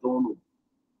மாதிரி தோணும்.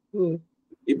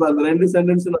 இப்ப அந்த 2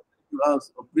 சென்டென்ஸ்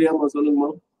பிரியாமா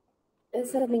சொல்லுங்கம்மா.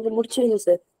 சார் நீங்க முடிச்சிருங்க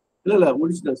சார். இல்ல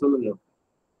முடிச்சுட்டேன், சொல்லுங்க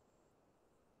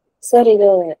சார். இது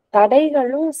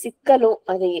தடைகளும் சிக்கலும்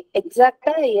அது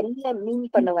எக்ஸாக்டா என்ன மீன்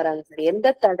பண்ண வராங்க சார்? எந்த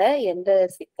தடை, எந்த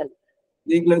சிக்கல்?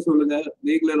 நீங்களே சொல்லுங்க.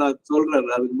 நீங்களே, நான் சொல்றேன்,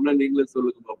 அதுக்கு முன்னாடி நீங்களே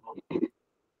சொல்லுங்க பாப்போம்.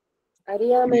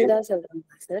 அறியாமைதான்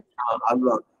சொல்றாங்க சார்.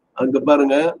 அதுதான் அங்க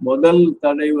பாருங்க, முதல்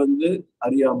தடை வந்து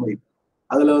அறியாமை.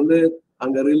 அதுல வந்து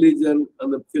அங்க ரிலிஜன்,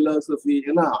 அந்த பிலாசபி,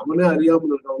 ஏன்னா அவனே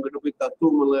அறியாமல் இருக்கான். அவங்ககிட்ட போய்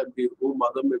தத்துவம் எல்லாம் எப்படி இருக்கும்,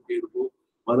 மதம் எப்படி இருக்கும்,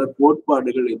 மத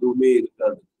கோட்பாடுகள் எதுவுமே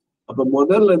இருக்காது. அப்ப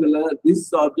முதல்ல இதுல this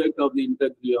object of the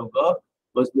integrity of God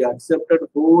must be accepted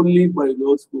only by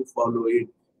those who follow it.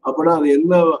 அப்படின்னா அது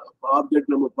என்ன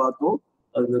ஆப்ஜெக்ட் நம்ம பார்த்தோம்?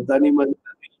 அந்த தனி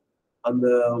மனிதன், அந்த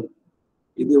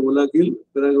இது உலகில்,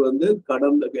 பிறகு வந்து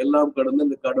கடந்த எல்லாம் கடந்த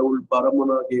இந்த கடவுள்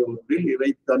பரமனாகிய ஒன்றில்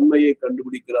இறைத்தன்மையை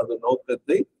கண்டுபிடிக்கிற அந்த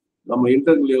நோக்கத்தை நம்ம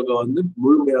இன்டெகிரல் யோகா வந்து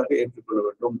முழுமையாக ஏற்றுக்கொள்ள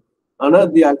வேண்டும். ஆனா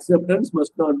தி acceptance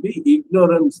must not be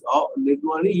ignorance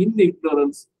in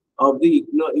ignorance of the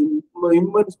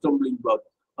immense stumbling black.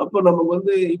 அப்போ நமக்கு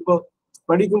வந்து இப்போ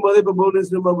படிக்கும் போதே இப்ப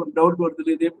புவனேஸ்வரி டவுட் வருது,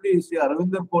 இது எப்படி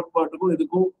அரவிந்தர் கோட்பாட்டுக்கும்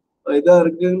இதுக்கும் இதா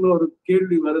இருக்குன்னு ஒரு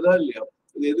கேள்வி வருதா இல்லையா?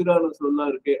 இது எதிரான சொல்லா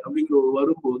இருக்கு அப்படிங்கிற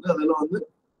வரும்போது அதெல்லாம் வந்து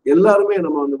எல்லாருமே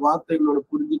நம்ம அந்த வார்த்தைகளோட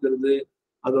புரிஞ்சுக்கிறது,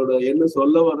 அதோட என்ன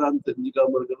சொல்ல வரான்னு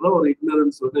தெரிஞ்சுக்காம இருக்கிறதுலாம் ஒரு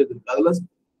இக்னரன்ஸ் வந்து இருக்கு. அதெல்லாம்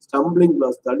ஸ்டம்பிளிங்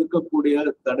பிளாக்ஸ், தடுக்கக்கூடிய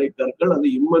தடை கற்கள். அது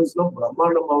இம்மன்ஸ்லாம்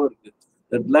பிரம்மாண்டமாவும் இருக்கு.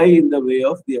 that lie in the way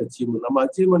of the achievement. நம்ம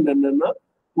அச்சீவ்மெண்ட் என்னன்னா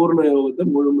பூர்ண யோகத்தை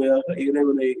முழுமையாக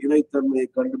இறைத்தன்மையை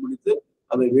கண்டுபிடித்து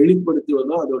அதை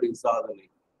வெளிப்படுத்துவதுதான் அதோடைய சாதனை.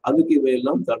 அதுக்கு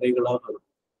இவையெல்லாம் தடைகளாக இருக்கும்.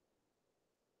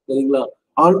 சரிங்களா?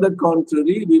 On the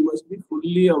contrary, we must be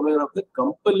fully aware of the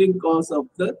compelling cause of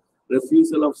the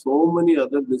refusal of so many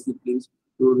other disciplines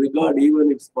to regard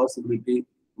even its possibility,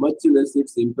 much less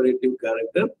its imperative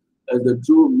character, as the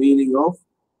true meaning of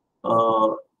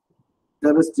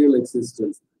terrestrial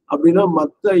existence. அப்படின்னா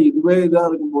மற்ற இதுவே இதா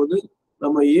இருக்கும்போது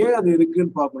நம்ம ஏன் அது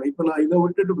இருக்குன்னு பார்க்கணும். இப்ப நான் இதை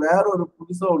விட்டுட்டு வேற ஒரு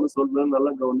புதுசா ஒண்ணு சொல்றேன்,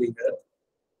 நல்லா கவனிங்க.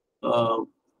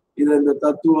 இதை இந்த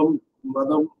தத்துவம்,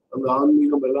 மதம், அந்த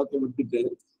ஆன்மீகம் எல்லாத்தையும் விட்டுட்டு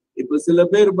இப்ப சில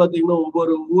பேர் பாத்தீங்கன்னா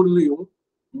ஒவ்வொரு ஊர்லயும்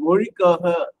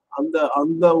மொழிக்காக அந்த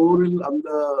அந்த ஊரில் அந்த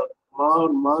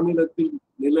மாநிலத்தில்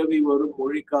நிலவி வரும்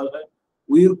மொழிக்காக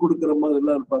உயிர் கொடுக்குற மாதிரி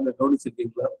எல்லாம் இருப்பாங்க.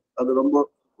 கவனிச்சிருக்கீங்களா? அது ரொம்ப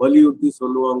வலியுறுத்தி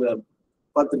சொல்லுவாங்க.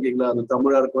 பார்த்திருக்கீங்களா? அது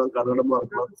தமிழா இருக்கலாம், கன்னடமா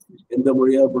இருக்கலாம், எந்த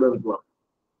மொழியா கூட இருக்கலாம்.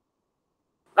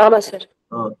 ஆமா சார்.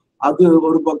 அது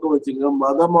ஒரு பக்கம் வச்சுக்கோங்க.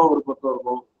 மதமா ஒரு பக்கம்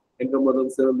இருக்கும், எங்க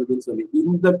மதம் சிறந்ததுன்னு சொல்லி.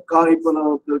 இந்த இப்ப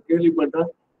நான் கேள்விப்பட்டேன்,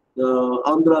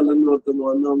 ஆந்திரால இருந்து ஒருத்தவங்க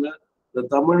வந்தவங்க, இந்த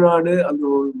தமிழ்நாடு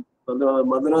அந்த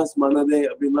மதராஸ் மனதே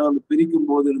அப்படின்னா அந்த பிரிக்கும்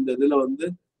போது இருந்த இதுல வந்து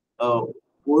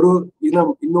ஒரு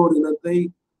இனம் இன்னொரு இனத்தை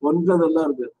ஒன்றதெல்லாம்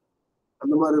இருக்கு.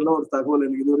 அந்த மாதிரி எல்லாம் ஒரு தகவல்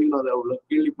எனக்கு இது வரைக்கும் நான் அவ்வளவு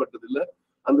கேள்விப்பட்டது இல்லை.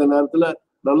 அந்த நேரத்துல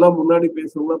நல்லா முன்னாடி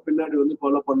பேசுறவங்க பின்னாடி வந்து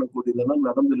கொலை பண்ணக்கூடியதெல்லாம்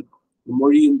நடந்திருக்கும்.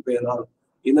 மொழியின் பெயரால்,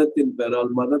 இனத்தின்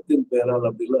பெயரால், மதத்தின் பெயரால்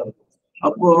அப்படிலாம் இருக்கும்.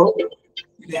 அப்போ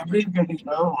இது எப்படின்னு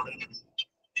கேட்டீங்கன்னா,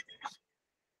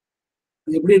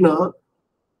 எப்படின்னா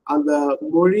அந்த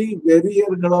மொழி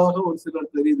வெறியர்களாக ஒரு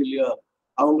சிலர் தெரியுது இல்லையா?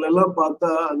 அவங்களெல்லாம் பார்த்தா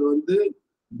அது வந்து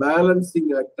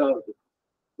பேலன்சிங் ஆக்டா இருக்கு.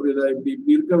 புரியுதா? இப்படி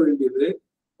இப்படி இருக்க வேண்டியது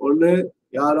ஒண்ணு,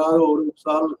 யாராவது ஒரு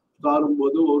சாரும்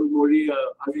போது ஒரு மொழியை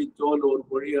அழிச்சோ இல்லை ஒரு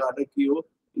மொழியை அடக்கியோ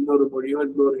இன்னொரு மொழியோ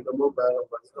இன்னொரு இடமோ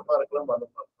பேலன்ஸ் பண்ணமா இருக்கலாம்,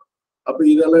 மதம் பண்ணலாம். அப்ப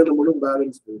இதெல்லாம் நம்மளும்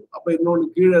பேலன்ஸ் பண்ணும். அப்ப இன்னொன்னு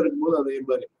கீழே இருக்கும்போது அதே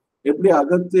மாதிரி எப்படி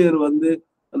அகத்தியர் வந்து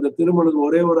அந்த திருமணம்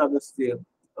ஒரே ஒரு அகஸ்தியர்,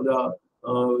 அந்த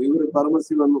இவரு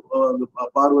பரமசிவன் அந்த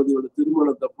பார்வதியோட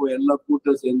திருமணத்தப்போ எல்லாம்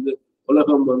கூட்டம் சேர்ந்து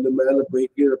உலகம் வந்து மேல போய்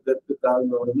கீழே தெற்கு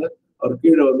தாழ்ந்த உடனே அவர்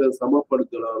கீழே வந்து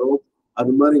சமப்படுத்துறாரோ,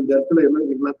 அது மாதிரி இந்த இடத்துல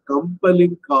என்ன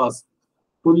compelling cost,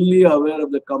 fully aware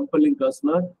of the compelling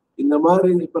காஸ்ட்னா இந்த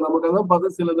மாதிரி இப்ப நமக்கு அதான்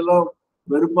பார்க்க சிலதெல்லாம்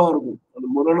வெறுப்பா இருக்கும். அந்த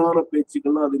முரணான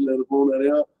பேச்சுக்கள்லாம் அதுல இருக்கும்.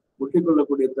 நிறைய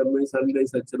ஒட்டிக்கொள்ளக்கூடிய தன்மை, சண்டை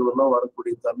சச்சரவு எல்லாம்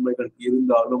வரக்கூடிய தன்மைகள்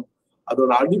இருந்தாலும்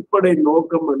அதோட அடிப்படை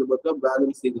நோக்கம் பார்த்தா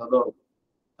பேலன்சிங்கா தான் இருக்கும்.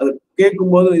 அது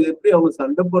கேட்கும் போது இது எப்படி அவங்க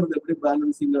சண்டை போறது எப்படி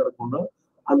பேலன்சிங்கா இருக்கும்னா,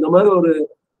 அந்த மாதிரி ஒரு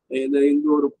இங்க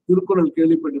ஒரு திருக்குறள்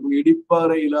கேள்விப்பட்டிருக்கோம்,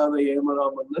 இடிப்பாறை இல்லாத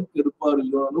ஏமராமன் கெடுப்பார்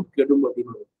இல்லாலும் கெடும்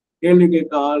அப்படின்னு. கேள்வி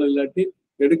கேட்க ஆள் இல்லாட்டி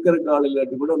கெடுக்கிறக்கு ஆள்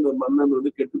இல்லாட்டி கூட அந்த மன்னன்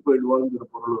வந்து கெட்டு போயிடுவாங்கிற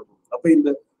பொருள் இருக்கும். அப்ப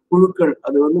இந்த குழுக்கள்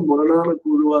அது வந்து முரணான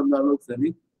குழுவா இருந்தாலும் சரி,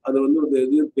 அது வந்து ஒரு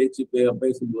எதிர் பேச்சு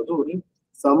பேசும்போது ஒரு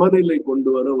சமநிலை கொண்டு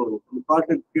வர வரும். அந்த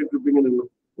பாட்டு கேட்டிருப்பீங்க,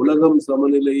 உலகம்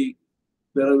சமநிலை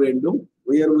பெற வேண்டும்,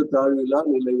 உயர்வு தாழ்விலா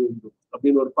நிலை வேண்டும்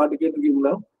அப்படின்னு ஒரு பாட்டு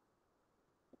கேட்டிருக்கீங்களா?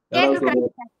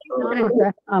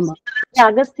 ஆமா.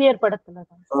 அகஸ்தியர் படத்துல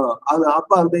அது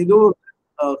அப்ப அந்த இதுவும்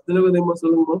திலகதேமா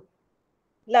சொல்லுங்க.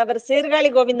 இல்ல அவர் சீர்காழி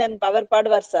கோவிந்தன் அவர்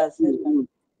பாடுவார் சார்.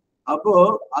 அப்போ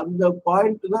அந்த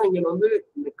பாயிண்ட் தான் இங்க வந்து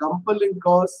இந்த compelling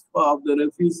cos of the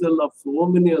refusal of so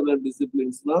many other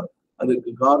டிசிப்ளின்ஸ்னா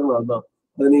அதுக்கு காரணம் அதுதான்.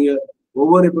 அது நீங்க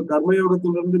ஒவ்வொரு இப்ப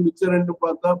கர்மயோகத்துல இருந்து மிச்சம் ரெண்டு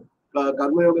பார்த்தா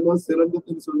கர்மயோகம் தான்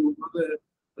சிறந்ததுன்னு சொல்லும் போது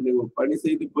நீங்க பணி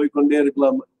செய்து போய்கொண்டே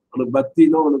இருக்கலாம். உனக்கு பக்தி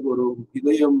தான் உனக்கு ஒரு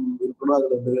இதயம் இருக்கணும்,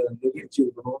 அதுல நிகழ்ச்சி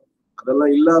இருக்கணும்.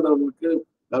 அதெல்லாம் இல்லாதவங்களுக்கு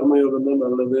கர்மயோகம் தான்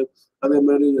நல்லது. அதே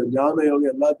மாதிரி ஞான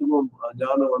யோகம் எல்லாத்துக்கும்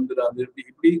ஞானம் வந்துடாது.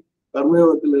 இப்படி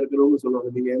கர்மயோகத்துல இருக்கிறவங்க சொல்லுவாங்க.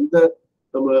 நீங்க எந்த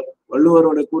நம்ம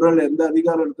வள்ளுவரோட குரல் எந்த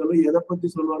அதிகாரம் எடுத்தாலும் எதை பத்தி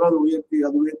சொல்லுவாரோ அது உயர்த்தி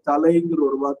அதுவே தலைங்கிற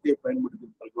ஒரு வார்த்தையை பயன்படுத்தி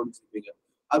கவனிச்சிருப்பீங்க.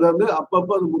 அது வந்து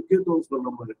அப்பப்ப அது முக்கியத்துவம் சொல்ற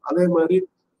மாதிரி. அதே மாதிரி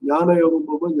ஞான யோகம்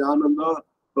போகும்போது ஞானம் தான்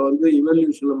இப்ப வந்து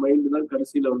இவல்யூஷன்ல மைண்ட் தான்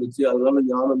கடைசியில வந்துச்சு, அதனால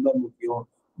ஞானம் தான் முக்கியம்.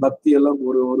 பக்தி எல்லாம்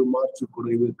ஒரு மாற்று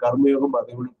குறைவு, கர்மயோகம்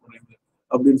அதை விட குறைவு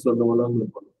அப்படின்னு சொல்றவங்க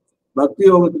பண்ணும். பக்தி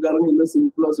யோகத்துக்காரங்க இன்னும்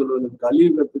சிம்பிளா சொல்றது,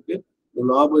 கலியுகத்துக்கு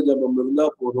லாப ஜபம் இருந்தா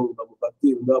போதும், நம்ம பக்தி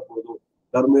இருந்தா போதும்,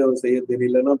 கர்மயோகம் செய்ய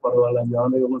தெரியலன்னா பரவாயில்ல,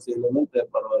 ஞான யோகம் செய்யலன்னா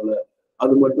பரவாயில்ல,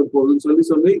 அது மட்டும் போதும்னு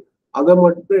சொல்லி அதை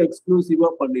மட்டும் எக்ஸ்க்ளூசிவா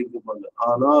பண்ணிட்டு இருப்பாங்க.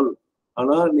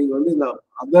 ஆனா நீங்க வந்து இந்த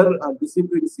அதர்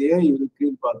டிசிப்ளின்ஸ் ஏன்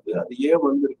இருக்குன்னு பார்த்து அது ஏன்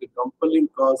வந்திருக்கு, கம்பெல்லிங்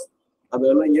காஸ்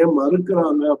அதெல்லாம் ஏன்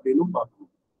மறுக்கிறாங்க அப்படின்னு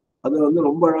பார்க்கணும். அதை வந்து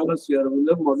ரொம்ப அழகா ஸ்ரீ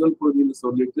அரவிந்தர் முதல் பகுதியில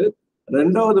சொல்லிட்டு,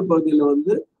 ரெண்டாவது பகுதியில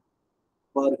வந்து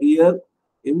for here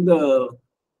in the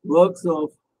works of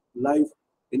life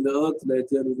in the earth's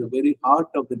nature is the very heart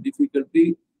of the difficulty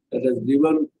that has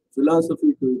driven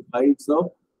philosophy to heights of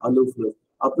aloofness.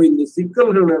 அப்ப இந்த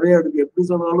சிக்கல்கள் நிறைய இருக்கு. எப்படி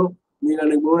சொன்னாலும் நீங்க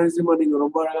அன்னைக்கு மோனிசியமா நீங்க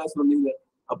ரொம்ப அழகா சொன்னீங்க,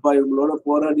 அப்பா இவங்களோட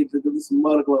போராடிட்டு இருக்கிறது சும்மா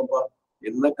இருக்கலாம்ப்பா,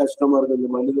 என்ன கஷ்டமா இருக்கு இந்த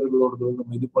மனிதர்களோட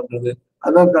நம்ம இது பண்றது.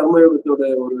 அதான் கர்மயோகத்தோட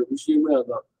ஒரு விஷயமே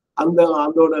அதான்.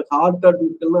 அதோட ஹார்ட்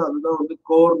இருக்குன்னா அதுதான் வந்து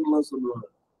கோர்லாம் சொல்லுவாங்க.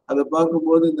 அதை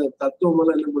பார்க்கும்போது இந்த தத்துவம்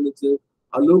எல்லாம் என்ன பண்ணுச்சு,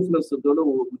 அலூஃப்னஸோட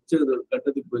உச்ச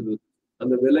கட்டத்துக்கு போயிடுது.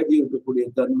 அந்த விலகி இருக்கக்கூடிய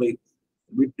தன்மை,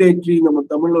 விட்டேற்றி, நம்ம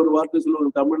தமிழ்ல ஒரு வார்த்தை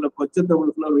சொல்லுவோம், தமிழ்ல கொச்ச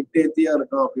தமிழ்ல விட்டேத்தியா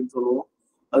இருக்கான் அப்படின்னு சொல்லுவோம்.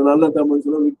 அது நல்ல தமிழ்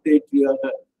சொல்லுவோம், விட்டேற்றியாக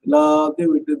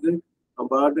எல்லாத்தையும் விட்டுட்டு நம்ம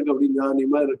பாட்டுக்கு அப்படி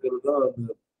ஞானியமா இருக்கிறது தான்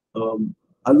அந்த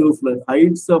அலூஃப்னஸ்,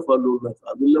 ஹைட்ஸ் ஆஃப் அலூஃப்னஸ்.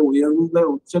 அதுல உயர்ந்த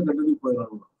உச்ச கட்டத்துக்கு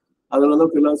போயிடறாங்க.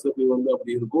 அதனாலதான் பிலாசபி வந்து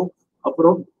அப்படி இருக்கும்.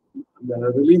 அப்புறம்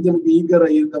இந்த ரிலீஜனுக்கு ஈகரா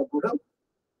இருந்தா கூட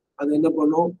அது என்ன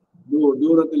பண்ணும்,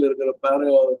 தூரத்தில் இருக்கிற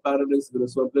பாரடைஸ்ங்கிற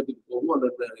சொர்க்கத்துக்கு போகும், அந்த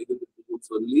இதுக்கு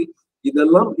சொல்லி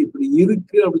இதெல்லாம் இப்படி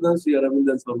இருக்கு அப்படிதான் ஸ்ரீ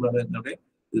அரவிந்தர் சொல்றாரு. தவிர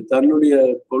இது தன்னுடைய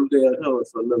கொள்கையாக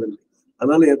அவர் சொல்லவில்லை.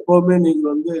 அதனால எப்பவுமே நீங்க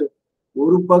வந்து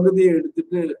ஒரு பகுதியை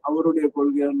எடுத்துட்டு அவருடைய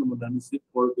கொள்கையாக நம்ம நினைச்சு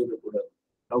கொள்கையிடக்கூடாது.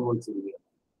 கவனிச்சிருங்க,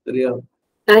 சரியா?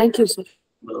 Thank you sir.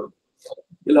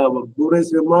 இல்ல அவன்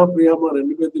பூரேஸ்வரமா பிரியாமா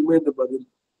ரெண்டு பேத்துக்குமே இந்த பதில்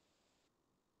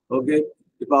ஓகே.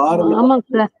 இப்ப ஆரம்பம்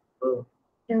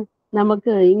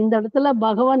நமக்கு இந்த இடத்துல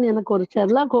பகவான் எனக்கு ஒரு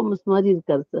ஷெர்லாக் ஹோம்ஸ் மாதிரி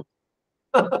இருக்காரு சார்.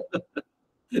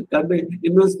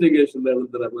 இன்வெஸ்டிகேஷன்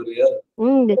எழுதுற மாதிரியா?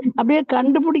 அப்படியே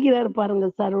கண்டுபிடிக்கிறாரு பாருங்க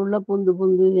சார், உள்ள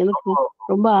புந்து எனக்கு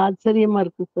ரொம்ப ஆச்சரியமா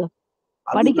இருக்கு சார்.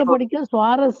 படிக்க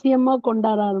சுவாரஸ்யமா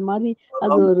கொண்டாடுற மாதிரி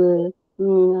அது ஒரு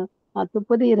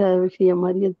துப்பறிகிற விஷயம்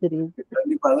மாதிரியே தெரியுது.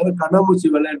 கண்டிப்பா அதாவது கண்ணாமூச்சி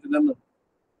விளையாட்டு தானே.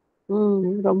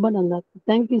 ரொம்ப நல்லா இருக்கு.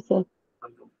 Thank you sir.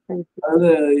 அதாவது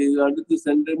அடுத்த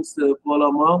சென்டென்ஸ்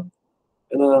போலாமா?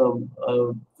 ஏன்னா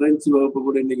பிரெஞ்சு வகுப்பு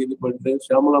கூட இன்னைக்கு இது பண்ணிட்டு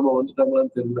ஷியாமலாமா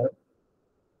வந்துட்டாங்களான்னு தெரியல.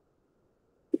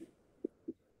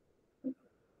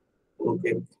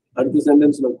 ஓகே, அடுத்த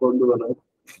சென்டென்ஸ் நான் கொண்டு வரேன்.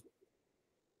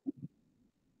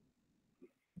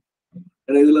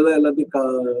 இதுலதான் எல்லாத்தையும்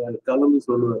கலந்து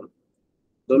சொல்லுவாரு.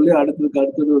 சொல்லி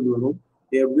அடுத்தது வரும்.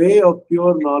 A way of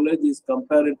pure knowledge is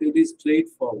comparatively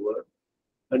straightforward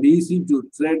and easy to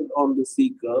tread on the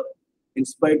seeker in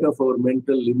spite of our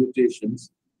mental limitations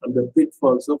and the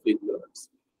pitfalls of ignorance.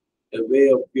 A way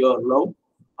of pure love,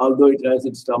 although it has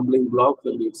its stumbling blocks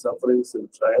and its sufferings and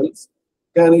trials,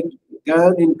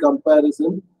 can in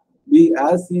comparison be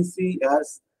as easy as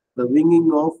the winging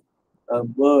of a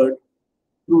bird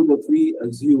through the free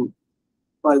azure.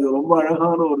 இது ரொம்ப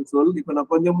அழகான ஒரு சொல். இப்ப நான்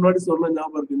கொஞ்சம் முன்னாடி சொன்ன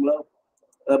ஞாபகம் இருக்குங்களா?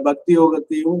 பக்தி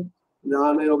யோகத்தையும்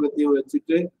ஞான யோகத்தையும்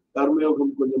வச்சுட்டு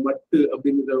கர்மயோகம் கொஞ்சம் மட்டு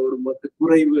அப்படிங்கிற ஒரு மட்டு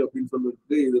குறைவு அப்படின்னு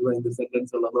சொல்லிட்டு இதுதான் இந்த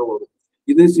சென்டென்ஸ் எல்லாம் தான் வரும்.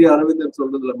 இது ஸ்ரீ அரவிந்தர்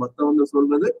சொல்றதுல மற்றவங்க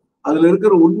சொல்றது அதுல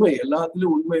இருக்கிற உண்மை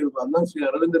எல்லாத்துலயும் உண்மை இருக்கும். அதான் ஸ்ரீ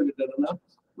அரவிந்தர் கிட்ட என்னன்னா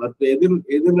மற்ற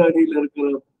எதிர்நாடியில இருக்கிற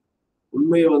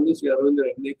உண்மையை வந்து ஸ்ரீ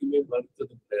அரவிந்தர் என்னைக்குமே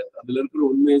மறுத்தது கிடையாது. அதுல இருக்கிற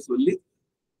உண்மையை சொல்லி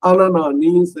ஆனா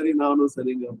நீயும் சரி நானும்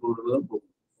சரிங்கிற பொருள்தான் போகும்.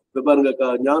 இப்ப பாருங்க,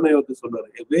 ஞான யோகத்தை சொல்றாரு,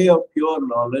 a way of pure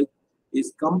knowledge is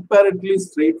comparatively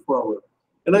straightforward.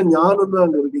 ஏன்னா ஞானம் தான்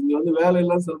அங்க இருக்கு. இங்க வந்து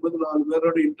வேலையெல்லாம் சொல்றது 4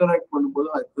 பேரோட இன்டராக்ட் பண்ணும்போது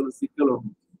அத்தனை சிக்கல்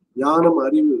வரும். ஞானம்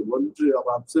அறிவு ஒன்று, அவ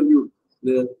அப்சல்யூட்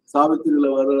இந்த சாவித்திரியில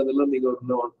வர்றதெல்லாம் நீங்க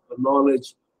ஒரு நாலேஜ்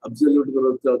அப்சல்யூட்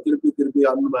திருப்பி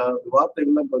அந்த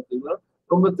வார்த்தைகள்லாம் பார்த்தீங்கன்னா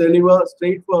ரொம்ப தெளிவா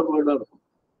ஸ்ட்ரெயிட் ஃபார்வர்டா இருக்கும்.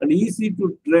 அண்ட் ஈஸி டு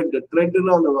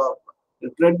ட்ரெட்னா அந்த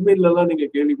ட்ரெட்மில் எல்லாம் நீங்க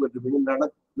கேள்விப்பட்டிருப்பீங்க,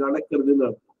 நடக்கிறதுன்னு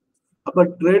அர்த்தம். அப்ப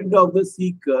ட்ரெட் ஆஃப் த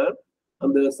சீக்கர்,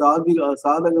 அந்த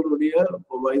சாதகனுடைய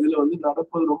இதுல வந்து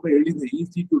நடப்பது ரொம்ப எளிது.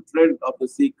 Easy to thread of the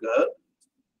seeker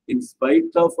in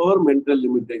spite of our mental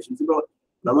limitations. இப்போ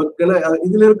நமக்கெல்லாம்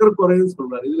இதுல இருக்கிற குறையும்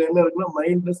சொல்றாரு. இதுல என்ன இருக்குன்னா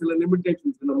மைண்ட்ல சில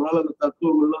லிமிடேஷன்ஸ், நம்மளால அந்த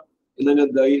தத்துவங்கள்லாம் என்னங்க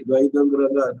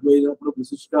துவைதங்கிறாங்க, அத்வைதம், அப்புறம்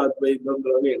விசிஷ்ட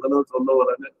அத்வைதங்கிறாங்க, என்னதான் சொல்ல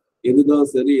வராங்க, எதுதான்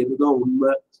சரி எதுதான்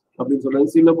உண்மை அப்படின்னு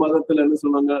சொல்றாங்க. சில மதத்துல என்ன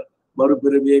சொன்னாங்க,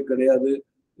 மறுபிறவியே கிடையாது,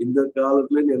 இந்த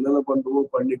காலத்துல நீ என்னென்ன பண்றோமோ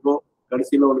பண்ணிக்கோ,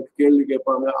 கடைசியில உனக்கு கேள்வி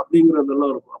கேட்பாங்க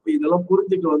அப்படிங்கிறதெல்லாம் இருக்கும். அப்ப இதெல்லாம்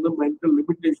புரிஞ்சுக்க வந்து மென்டல்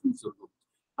லிமிடேஷன்ஸ் இருக்கும்.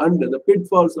 And the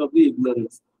pitfalls of the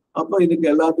ignorance. அப்ப இதுக்கு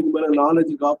எல்லாத்துக்கும் மேல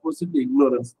நாலேஜுக்கு ஆப்போசிட்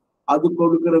இக்னோரன்ஸ். அது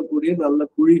கொடுக்கறக்கூடிய நல்ல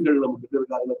குழிகள் நமக்கு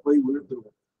இருக்கு, அதுல போய்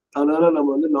விழுந்துருவோம். அதனால நம்ம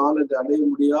வந்து நாலேஜ் அடைய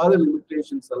முடியாத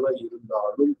லிமிடேஷன்ஸ் எல்லாம்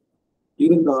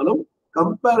இருந்தாலும்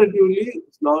comparatively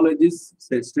knowledge is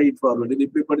straight forward. இது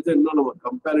இப்படி படிச்சா இன்னும் நம்ம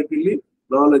comparatively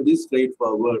knowledge is straight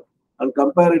forward and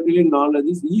comparatively knowledge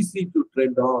is easy to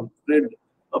thread.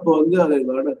 அப்போ வந்து அதை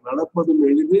நடப்பதும்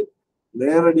எளிது,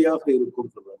 நேரடியாக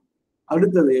இருக்கும் சொல்றாங்க.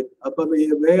 அடுத்தது அப்ப அந்த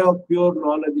வே ஆஃப் பியூர்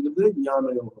நாலேஜ்ங்கிறது ஞான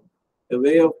யோகம்.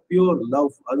 வே ஆஃப் பியூர்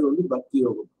லவ் அது வந்து பக்தி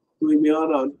யோகம். தூய்மையான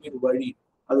அன்பின் வழி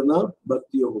அதுதான்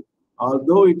பக்தி யோகம்.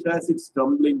 although it has its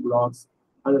stumbling blocks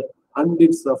and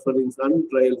its sufferings and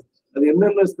trials. அது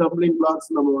என்னென்ன ஸ்டம்பிளிங் பிளாக்ஸ்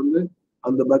நம்ம வந்து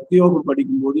அந்த பக்தி யோகம்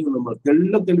படிக்கும் போது நம்ம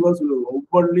தெளிவா சொல்லுவோம்.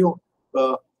 ஒவ்வொன்றையும்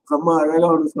செம்ம அழகா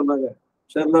ஒன்று சொன்னாங்க,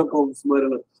 ஷெர்லாக் ஹோம்ஸ்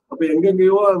மாதிரி. அப்ப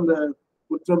எங்கெங்கயோ அந்த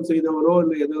குற்றம் செய்தவரோ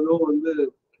இல்லை ஏதோ வந்து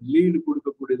லீடு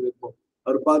கொடுக்கக்கூடியது இருக்கும்.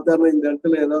 அவர் பார்த்தாருன்னா இந்த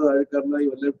இடத்துல ஏதாவது அழுக்காருன்னா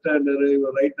இவர் லெஃப்ட் ஹேண்டரு,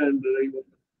 இவர் ரைட் ஹேண்டரு, இவர்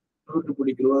ரூட்டு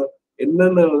பிடிக்கிறவர்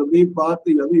என்னென்ன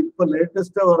பார்த்து. அது இப்ப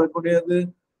லேட்டஸ்டா வரக்கூடியது.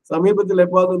 சமீபத்தில்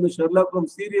எப்பாவது வந்து ஷெர்லாக்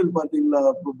ஹோம்ஸ் சீரியல் பாத்தீங்களா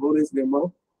போரேஸ்லேமா?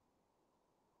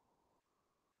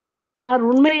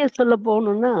 உண்மையை சொல்ல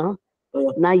போகணும்னா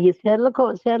நான்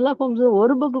ஷெர்லாக் ஹோம்ஸ்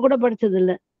ஒரு புக்கு கூட படிச்சது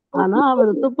இல்லை. ஆனா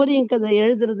அவர் துப்பறியும் கதை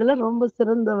எழுதுறதுல ரொம்ப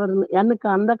சிறந்தவர். எனக்கு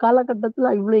அந்த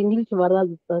காலகட்டத்துல இவ்வளவு இங்கிலீஷ்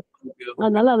வராது சார்,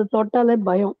 அதனால அது தொட்டாலே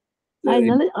பயம்.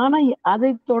 அதனால ஆனா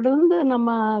அதை தொடர்ந்து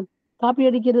நம்ம காப்பி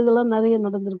அடிக்கிறதெல்லாம் நிறைய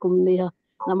நடந்திருக்கும் இல்லையா,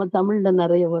 நம்ம தமிழ்ல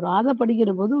நிறைய வரும். அதை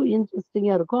படிக்கிற போது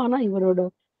இன்ட்ரெஸ்டிங்கா இருக்கும். ஆனா இவரோட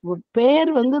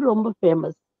பெயர் வந்து ரொம்ப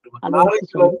ஃபேமஸ்.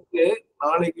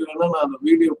 நாளைக்கு வேணா நான் அந்த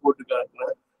வீடியோ போட்டு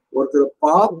காட்டுறேன். ஒருத்தர்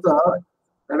பார்த்தா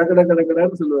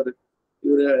கடன்னு சொல்லுவாரு,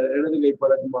 இவரு இடது கை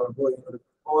பழக்கமா இருக்கும், இவருக்கு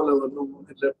போல வந்து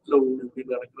லெப்ட்ல இப்படி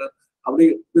நடக்கிறார்,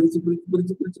 அப்படியே பிரிச்சு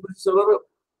சொல்ற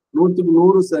 100க்கு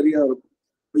 100 சரியா இருக்கும்.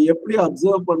 எப்படி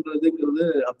அப்சர்வ் பண்றதுங்கிறது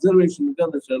அப்சர்வேஷனுக்கு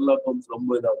அந்த ஷெர்லாக் ஹோம்ஸ்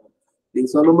ரொம்ப இதாகும். நீங்க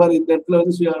சொன்ன மாதிரி இந்த இடத்துல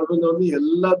வந்து வந்து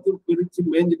எல்லாத்தையும் பிரிச்சு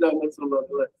மேய்ஞ்சிட்டாங்கன்னு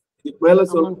சொல்றாங்கல்ல, இதுக்கு மேல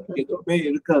சொல்றது எதுவுமே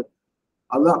இருக்காது.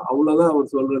 அதான் அவ்வளவுதான்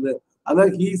அவர் சொல்றது.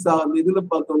 அதான் அந்த இதுல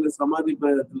பார்த்தோம்ல சமாதி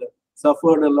பயணத்துல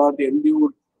சஃபர்ட் அ லாட்,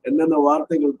 என்டியூர்ட், என்னென்ன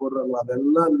வார்த்தைகள் போடுறாங்களோ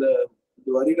அதெல்லாம் இந்த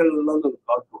வரிகள் எல்லாம்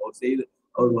காட்டும் அவர் செய்து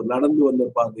அவர் நடந்து வந்த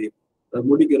பாதை.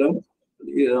 முடிக்கிறேன்.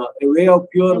 Way of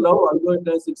pure love அல்வர்ட்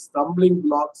it's stumbling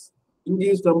blocks.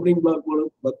 இங்கேயும் ஸ்டம்பிளிங் பிளாக்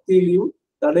போடும், பக்தியிலையும்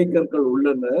தடைக்கற்கள்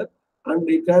உள்ளன. And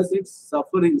it has its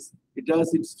sufferings, it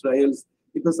has its trials.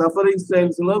 இப்ப சஃபரிங்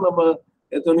ட்ரையல்ஸ் எல்லாம் நம்ம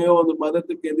எத்தனையோ அந்த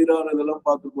மதத்துக்கு எதிரான இதெல்லாம்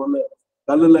பார்த்துக்கோல,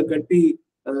 கல்லுல கட்டி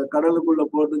கடலுக்குள்ள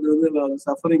போட்டது வந்து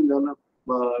சஃபரிங் தானே.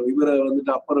 இவரை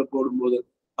வந்துட்டு அப்பறை போடும்போது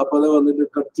அப்பதான் வந்துட்டு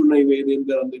கற்றுணை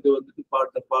வேணுங்கிற அந்த இது வந்துட்டு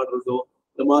பாட்டை பாடுறதோ,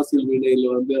 இந்த மாசில் வீணையில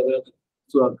வந்து அதாவது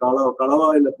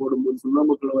களவாயில போடும்போது,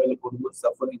 சுண்ணாம்பு களவாயில போடும்போது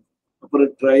சஃபரிங். அப்புறம்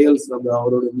ட்ரையல்ஸ், அந்த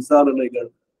அவரோட விசாரணைகள்.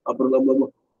 அப்புறம் நம்ம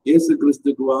இயேசு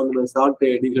கிறிஸ்துக்கு வாங்கின சாட்டை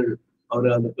அடிகள்,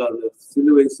 அவர் அந்த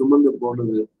சிலுவை சுமந்து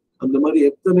போனது, அந்த மாதிரி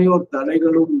எத்தனையோ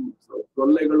தடைகளும்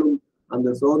தொல்லைகளும் அந்த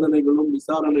சோதனைகளும்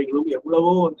விசாரணைகளும்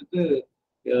எவ்வளவோ வந்துட்டு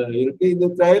இருக்கு. இந்த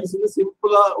ட்ரையல்ஸ்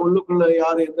சிம்பிளா உள்ளுக்குள்ள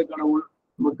யாரு எந்த கடவுள்,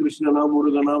 நம்ம கிருஷ்ணனா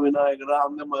முருகனா விநாயகரா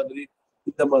அந்த மாதிரி,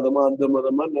 இந்த மதமா அந்த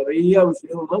மதமா நிறைய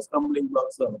விஷயங்கள்லாம் ஸ்டம்பிளிங்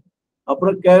பிளாக்ஸ் ஆகும்.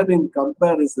 அப்புறம் கேன் இன்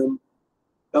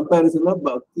கம்பேரிசன்னா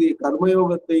பக்தி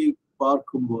கர்மயோகத்தை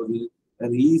பார்க்கும்போது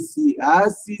easy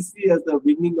as the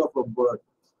winging of a bird.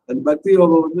 அந்த பக்தி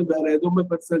யோகம் வந்து வேற எதுவுமே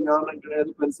பெருசா ஞானம் கிடையாது,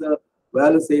 பெருசா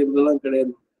வேலை செய்யறதெல்லாம்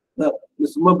கிடையாது.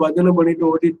 சும்மா பஜனை பண்ணிட்டு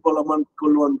ஓட்டிட்டு போலாமான்னு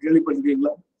சொல்லுவாங்க,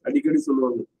 கேள்விப்பட்டிருக்கீங்களா? அடிக்கடி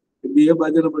சொல்லுவாங்க, இப்படியே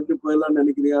பஜனை பண்ணிட்டு போயிடலாம்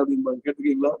நினைக்கிறியா அப்படின்னு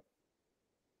கேட்டுக்கீங்களா?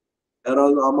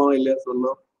 யாராவது ஆமாவா இல்லையா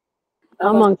சொல்லலாம்.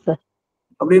 ஆமாங்க சார்.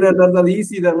 அப்படின்னு அது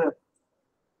ஈஸி தானே.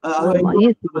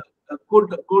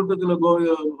 கூட்டத்துல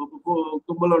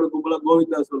கும்பலா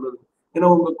கோவிந்தா சொல்றது, ஏன்னா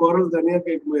உங்க குரல் தனியா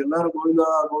கேட்கும்போது எல்லாரும் கோவிந்தா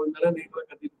கோவிந்தா நீங்களும்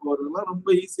கட்டிட்டு போறதுலாம் ரொம்ப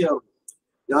ஈஸியா இருக்கும்.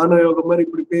 ஞான யோகம் மாதிரி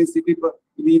இப்படி பேசிட்டு இப்ப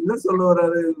இது என்ன சொல்ல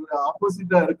வர்றாரு,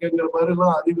 ஆப்போசிட்டா இருக்குங்கிற மாதிரி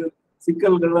எல்லாம் அறிவு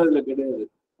சிக்கல்கள்லாம் இதுல கிடையாது.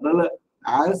 அதனால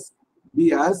as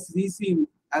we see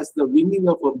as the winging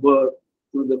of a bird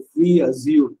through the free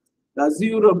azure.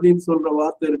 azure அப்படின்னு சொல்ற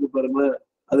வார்த்தை இருக்கு பாருங்க,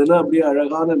 அதுனா அப்படியே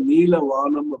அழகான நீல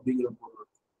வானம் அப்படிங்கிற பொருள்.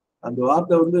 அந்த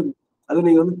வார்த்தை வந்து அது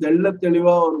நீங்க வந்து தெள்ள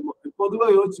தெளிவா ஒரு பொதுவா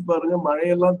யோசிச்சு பாருங்க.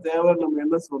 மழையெல்லாம் தேவை நம்ம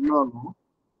என்ன சொன்னாலும்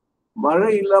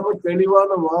மழை இல்லாம தெளிவான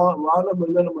வானம்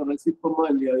வந்து நம்ம ரசிப்போமா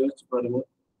இல்லையா? யோசிச்சு பாருங்க.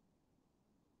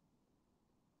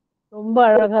 ரொம்ப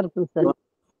அழகா இருக்கு சார்.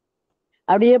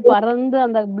 அப்படியே பறந்து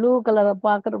அந்த ப்ளூ கலரை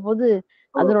பாக்குற போது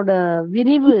அதனோட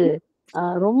விரிவு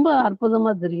ரொம்ப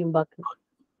அற்புதமா தெரியும் பாக்க.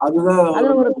 அதுதான்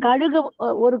அதுல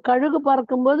ஒரு கழுகு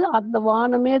பறக்கும் போது அந்த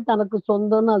வானமே தனக்கு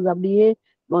சொந்தம்னு அது அப்படியே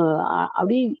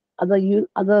அப்படியே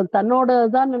அத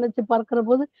தன்னோடதான் நினைச்சு பார்க்கிற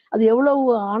போது அது எவ்வளவு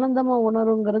ஆனந்தமா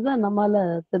உணருங்கிறத நம்மால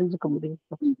தெரிஞ்சுக்க முடியும்.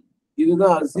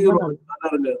 இதுதான்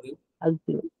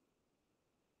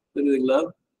தெரியுதுங்களா?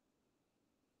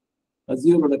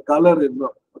 அசியோட கலர்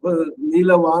இதுதான். அப்ப நீல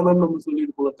வானம் நம்ம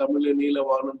சொல்லிட்டு போவோம், தமிழ்ல நீல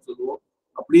வானம் சொல்லுவோம்.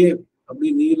 அப்படியே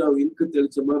நீல இருக்கு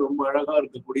தெளிச்ச மாதிரி ரொம்ப அழகா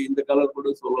இருக்கக்கூடிய இந்த கலர் கூட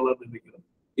சொல்லலாம்னு நினைக்கிறேன்.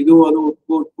 இதுவும் அது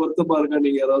பொருத்தமா இருக்கா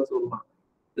நீங்க யாராவது சொல்லலாம்.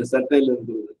 இந்த சட்டையில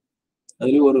இருக்கிறது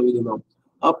அதுலயும் ஒரு இதுதான்.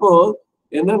 அப்போ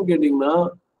என்னன்னு கேட்டீங்கன்னா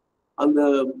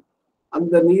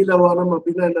அந்த நீலவானம்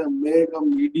அப்படின்னா என்ன? மேகம்,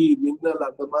 இடி, மின்னல்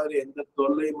அந்த மாதிரி எந்த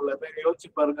தொல்லையும் இல்லாம யோசிச்சு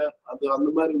பாருங்க. அது அந்த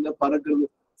மாதிரி இருந்தா பறக்கிறது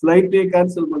ஃபிளைட்டே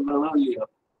கேன்சல் பண்றானா இல்லையா?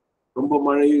 ரொம்ப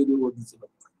மழையும் இது வந்துச்சுன்னா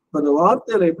அந்த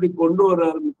வார்த்தையில எப்படி கொண்டு வர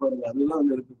ஆரம்பிப்பாங்க. அதுதான்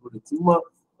அங்க இருக்கக்கூடிய சும்மா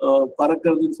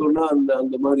பறக்கிறதுன்னு சொன்னா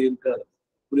அந்த மாதிரி இருக்காது.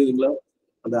 புரியுதுங்களா?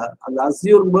 அந்த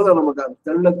அசியும் போது நமக்கு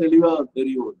தெள்ள தெளிவா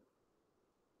தெரியும்.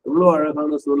 எவ்வளவு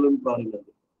அழகான சொல்லுன்னு பாருங்க.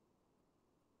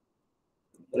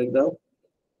 கரெக்டா?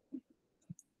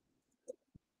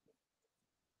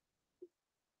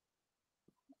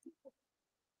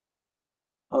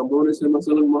 புவனேஸ்வர்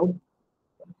சொல்லுங்கம்மா.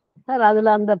 சார்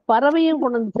அதுல அந்த பறவையும்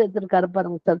கொண்டு வந்து சேர்த்திருக்காரு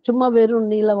பாருங்க சார். சும்மா வெறும்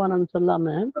நீலவானம்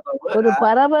சொல்லாம ஒரு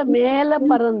பறவை மேல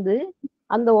பறந்து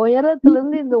அந்த உயரத்துல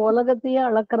இருந்து இந்த உலகத்தையே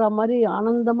அளக்குற மாதிரி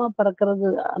ஆனந்தமா பறக்கிறது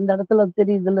அந்த இடத்துல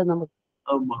தெரியுதுல்ல நமக்கு.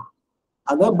 ஆமா,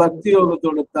 அதான் பக்தி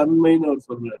யோகத்தோட தன்மைன்னு அவர்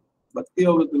சொல்றாரு. பக்தி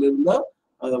யோகத்துல இருந்தா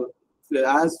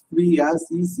as free as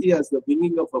easy as the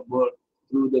winging of a bird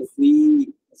through the free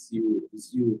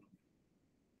azure.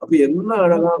 அப்ப என்ன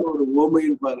அழகான ஒரு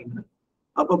ஓமைன்னு பாருங்க.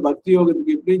 அப்ப பக்தி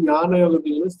யோகத்துக்கு எப்படி, ஞான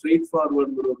யோகத்துக்கு ஸ்ட்ரெயிட்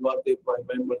ஃபார்வர்டுங்கிற ஒரு வார்த்தையை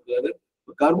பயன்படுத்துறாரு.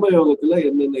 கர்ம யோகத்துல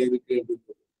என்னென்ன இருக்கு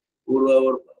அப்படின்னு ஒரு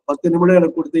 10 நிமிடம்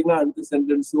எனக்கு கொடுத்தீங்கன்னா அடுத்த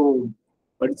சென்டென்ஸும்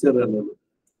படிச்சிடறேன்.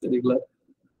 சரிங்களா?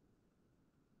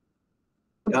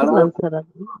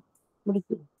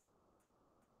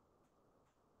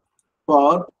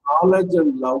 For knowledge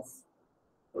and love.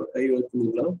 கை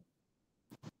வச்சுங்களா?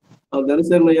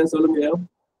 தரிசனம் ஐயா சொல்லுங்க.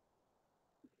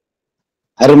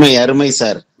 அருமை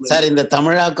சார். சார் இந்த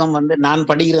தமிழாக்கம் வந்து நான்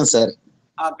படிக்கிறேன் சார்.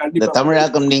 இந்த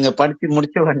தமிழாக்கம் நீங்க படிச்சு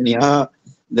முடிச்ச உடனேயும்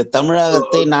இந்த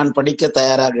தமிழாக்கத்தை நான் படிக்க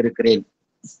தயாராக இருக்கிறேன்.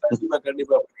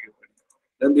 கண்டிப்பா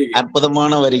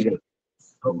அற்புதமான வரிகள்.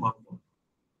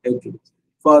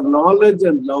 For knowledge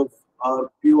and love are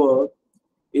pure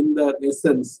in their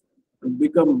essence and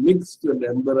become mixed and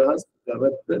embarrassed,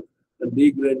 corrupted and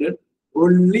degraded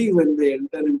only when they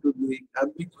enter into the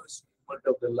ambiguous movement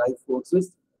of the life forces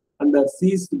and are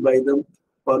seized by them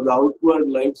for the outward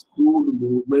life's crude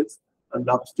movements and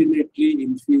obstinately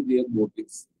inferior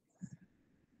motives.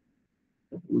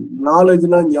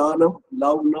 நாலேஜ்னா ஞானம்,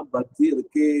 லவ்னா பக்தி. அது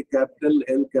capital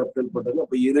L capital போட்டாங்க.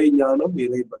 அப்ப இறை ஞானம்,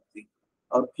 இறை பக்தி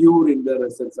are pure in their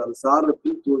essence. அது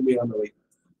சாரத்தில் தூய்மையானவை.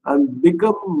 and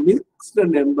become mixed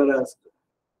and embarrassed.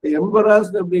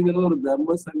 embarrassed அப்படிங்கிறது ஒரு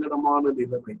தர்ம சங்கடமான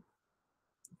நிலைமை.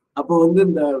 அப்போ வந்து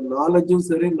இந்த நாலேஜும்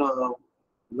சரி,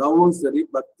 லவ்வும் சரி,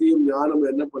 பக்தியும் ஞானம்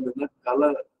என்ன பண்ணுதுன்னா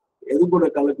எது கூட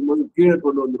கலக்கும் போது கீழே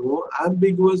கொண்டு வந்துருவோம்.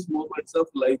 Ambiguous moments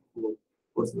of life.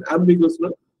 ஆம்பிகுவஸ்னா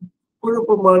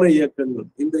குழப்பமான இயக்கங்கள்.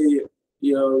 இந்த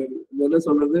என்ன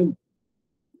சொல்றது,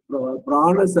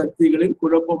 பிராண சக்திகளின்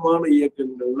குழப்பமான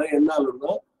இயக்கங்கள்ல என்ன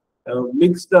ஆகுதுன்னா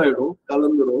மிக்ஸ்ட் ஆயிடும்,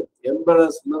 கலந்துரும்.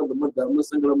 எம்பரஸ்னா ரொம்ப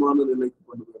தர்மசங்கரமான நிலைக்கு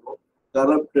கொண்டு வரும்.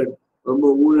 கரப்டட், ரொம்ப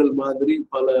ஊழல் மாதிரி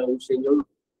பல விஷயங்கள்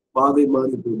பாதை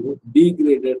மாறி போயிடும்.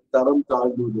 டீக்ரேடட், தரம்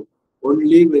தாழ்ந்துடும்.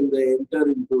 only when they enter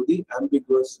into the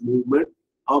ambiguous movement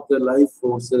of the life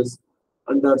forces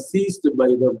and are seized by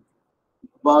them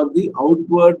for the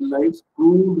outward life's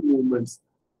crude movements.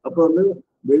 அப்ப வந்து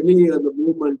வெளியே அந்த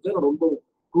மூவ்மெண்ட் ரொம்ப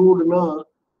க்ரூடுனா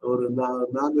ஒரு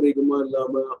நாகரிகமா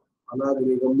இல்லாம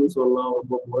அநாகரிகம்னு சொல்லலாம்,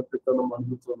 ரொம்ப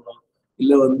முரட்டுத்தனம்னு சொல்லலாம்.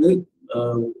 இல்ல வந்து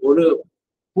ஒரு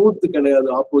கூத்து கிடையாது,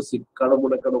 opposite,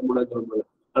 கடமுடங்கிற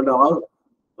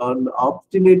and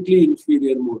obstinately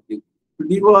inferior motive.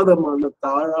 பிடிவாதமான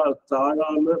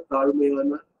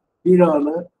தாழ்மையான கீழான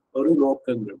ஒரு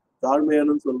நோக்கங்கள்.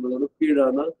 தாழ்மையான சொல்றதோட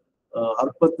கீழான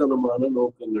அற்பத்தனமான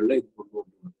நோக்கங்கள்ல இது கொண்டு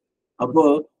வரணும். அப்போ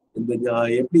இந்த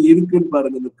எப்படி இருக்குன்னு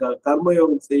பாருங்க. இந்த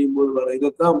கர்மயோகம் செய்யும் போது வர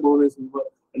இதைத்தான் புவனேஸ்வர்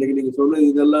அன்னைக்கு நீங்க சொன்னது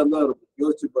இதெல்லாம் தான் இருக்கும்.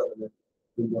 யோசிச்சு பாருங்க.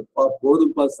 இந்த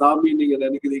போதுப்பா சாமி நீங்க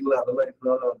நினைக்கிறீங்களா, அதெல்லாம்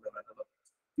எங்களால வந்து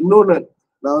இன்னொன்னு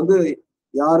நான் வந்து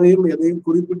யாரையும் எதையும்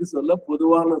குறிப்பிட்டு சொல்ல,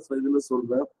 பொதுவான இதுல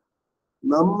சொல்றேன்.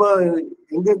 நம்ம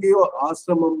எங்கேயோ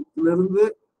ஆசிரமத்திலிருந்து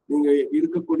நீங்க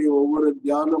இருக்கக்கூடிய ஒவ்வொரு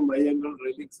தியான மையங்கள்,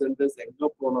 ரெலிக் சென்டர்ஸ் எங்க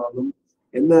போனாலும்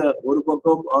என்ன, ஒரு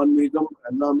பக்கம் ஆன்மீகம்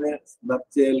எல்லாமே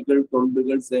நற்செயல்கள்,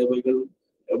 தொண்டுகள், சேவைகள்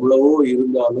எவ்வளவோ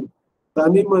இருந்தாலும்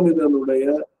தனி மனிதனுடைய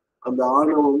அந்த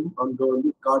ஆணவம் அங்க வந்து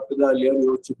காட்டுதா இல்லையான்னு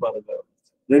யோசிச்சு பாருங்க.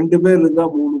 2 பேர் இருந்தா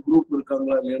 3 குரூப்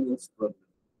இருக்காங்களா இல்லையான்னு யோசிச்சு பாருங்க.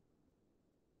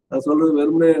 நான் சொல்றது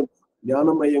வெறுமனே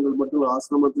தியான மையங்கள் மட்டும்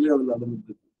ஆசிரமத்திலேயே அது நடந்துட்டு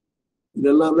இருக்கு.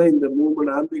 இதெல்லாமே இந்த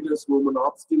movement, ambiguus movement,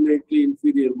 ஆப்ஸ்டினேட்லி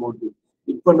inferior motive.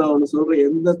 இப்ப நான் ஒண்ணு சொல்றேன்,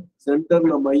 எந்த சென்டர்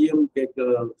நான் மையம்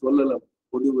சொல்லல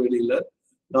பொது வெளியில.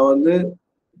 நான் வந்து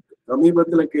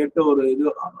சமீபத்துல கேட்ட ஒரு இது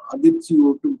அதிர்ச்சி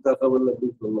ஊட்டும் தகவல்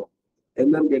அப்படின்னு சொல்லுவோம்.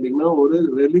 என்னன்னு கேட்டீங்கன்னா, ஒரு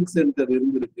ரெலிக் சென்டர்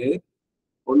இருந்திருக்கு.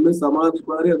 ஒண்ணு சமாதி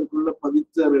மாதிரி அதுக்குள்ள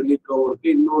பதிச்ச ரெலிக்காவும் இருக்கு.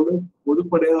 இன்னொன்னு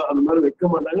பொதுப்படையா அந்த மாதிரி வைக்க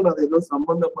மாட்டாங்க. அது ஏதோ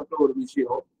சம்பந்தப்பட்ட ஒரு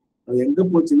விஷயம். அது எங்க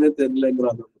போச்சுன்னே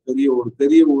தெரியலங்கிறாங்க.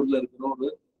 பெரிய ஊர்ல இருக்கிற ஒரு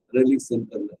ரெலிக்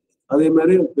சென்டர்ல. அதே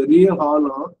மாதிரி பெரிய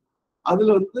ஹாலம்,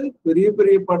 அதுல வந்து பெரிய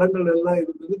பெரிய படங்கள் எல்லாம்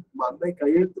இருந்தது. அன்னை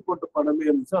கையெழுத்து போட்ட படமே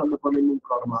இருந்துச்சு. அந்த படமும்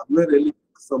காரணம் அதுல ரெலிக்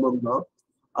சமம் தான்.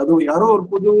 அதுவும் யாரோ ஒரு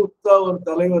புதுசா ஒரு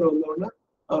தலைவர் வந்தோடனே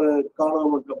அவரை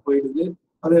காணாம போயிடுது.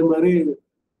 அதே மாதிரி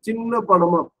சின்ன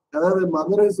படமா, அதாவது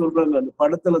மதுரை சொல்றாங்க, அந்த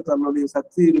படத்துல தன்னுடைய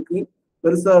சக்தி இருக்கு,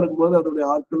 பெருசா இருக்கும்போது அதோடைய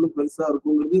ஆட்களும் பெருசா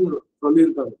இருக்குங்கிறது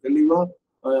சொல்லியிருக்காங்க. தெளிவா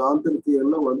ஆந்திரத்தி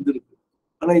எல்லாம் வந்திருக்கு.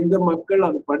 ஆனா இந்த மக்கள்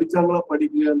அது படிச்சாங்களா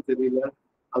படிக்கலையான்னு தெரியல.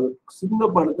 அது சின்ன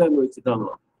படத்தை அங்க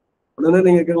வச்சுட்டாங்களாம். உடனே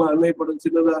நீங்க கேட்கலாம், அன்னை படம்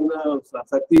சின்னதானா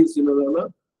சக்தி சின்னதானா?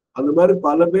 அந்த மாதிரி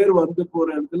பல பேர் வந்து போற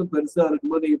இடத்துல பெருசா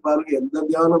இருக்கும்போது நீங்க பாருங்க, எந்த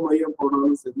தியான மையம்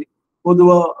போனாலும் சரி,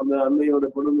 பொதுவா அந்த அன்னையோட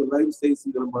படம் லைஃப்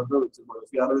சைஸ்ங்கிற மாதிரி தான் வச்சிருப்பாங்க.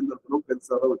 அரவிந்தர் படம்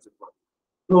பெருசா தான் வச்சிருப்பாங்க.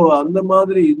 ஸோ அந்த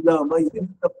மாதிரி இல்லாம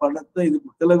இந்த படத்தை இது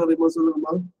திலகதைமா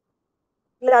சொல்லுமா?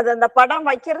 இல்ல, அது அந்த படம்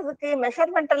வைக்கிறதுக்கு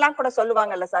மெஷர்மெண்ட் எல்லாம் கூட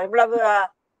சொல்லுவாங்கல்ல சார், இவ்வளவு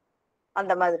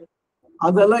அந்த மாதிரி.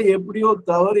 அதெல்லாம் எப்படியோ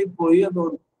தவறி போய் அது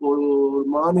ஒரு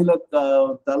மாநில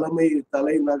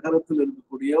தலை நகரத்தில்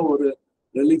இருக்கக்கூடிய ஒரு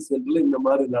ரெலிக் சென்டர்ல இந்த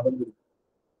மாதிரி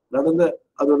நடந்த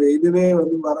அதோட இதுவே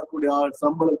வந்து வரக்கூடிய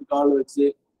சம்பளத்துக்கு ஆள் வச்சு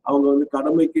அவங்க வந்து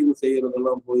கடமைக்கு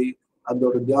செய்யறதெல்லாம் போய்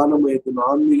அதோட தியான மையத்தின்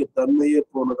ஆன்மீக தன்மையே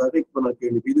போனதாக இப்ப நான்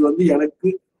கேள்வி. இது வந்து எனக்கு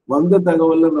வந்த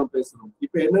தகவல்ல நான் பேசணும்.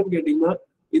 இப்ப என்னன்னு கேட்டீங்கன்னா,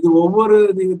 இது ஒவ்வொரு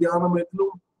நீங்க தியான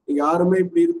மையத்திலும் யாருமே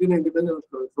இப்படி இருக்குன்னு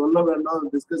என்கிட்ட சொல்ல வேண்டாம்,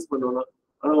 டிஸ்கஸ் பண்ணலாம்.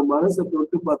 ஆனா மனசை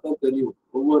தொட்டு பார்த்தா தெரியும்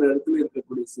ஒவ்வொரு இடத்துலயும்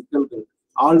இருக்கக்கூடிய சிக்கல்கள்.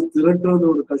 ஆள் திரட்டுறது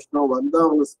ஒரு கஷ்டம், வந்தா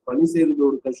அவங்க பணி செய்யறது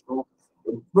ஒரு கஷ்டம்,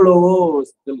 எவ்வளவோ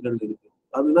சிக்கல்கள் இருக்கு.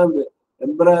 அதுதான் இந்த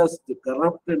எம்பராஸ்ட்,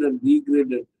 கரப்டட் அண்ட்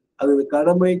டீக்ரேடட். அது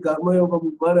கடமை கர்மயோகம்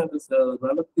மாதிரி அந்த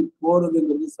நடத்தி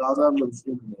போறதுங்கிறது சாதாரண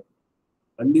விஷயம் கிடையாது.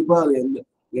 கண்டிப்பா அது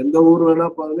எந்த ஊர் வேணா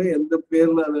பாருங்க, எந்த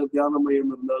பேர்ல அது தியான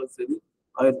மையம் இருந்தாலும் சரி,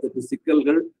 1008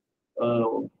 சிக்கல்கள்.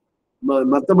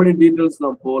 மற்றபடி டீட்டெயில்ஸ்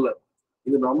நான் போல.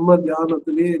 இது நம்ம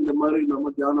தியானத்திலேயே இந்த மாதிரி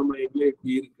நம்ம தியான மையங்களே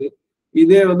இப்படி இருக்கு.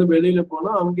 இதே வந்து வெளியில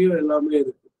போனா அங்கேயும் எல்லாமே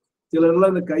இருக்கு.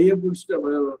 சிலர்லாம் இந்த கையை பிடிச்சிட்டு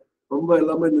ரொம்ப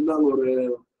எல்லாமே நின்னாங்க.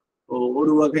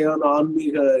 ஒரு வகையான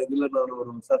ஆன்மீக இதுல நான்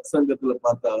ஒரு சத் சங்கத்துல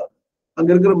பார்த்தா, அங்க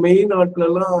இருக்கிற மெயின் ஆட்கள்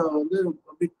எல்லாம் வந்து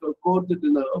அப்படி கோர்த்துட்டு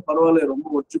இருந்தாங்க. பரவாயில்ல, ரொம்ப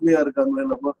ஒற்றுமையா இருக்காங்க.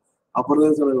 நம்ம அப்புறம்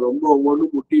தான் சொன்னாங்க, ரொம்ப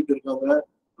ஒவ்வொன்றும் முட்டிட்டு இருக்காங்க.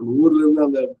 ஊர்ல இருந்து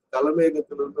அந்த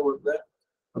தலைமையகத்துல இருந்து வந்த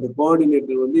அந்த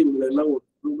கோஆர்டினேட்டர் வந்து இவங்க எல்லாம்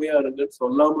ஒற்றுமையா இருங்கன்னு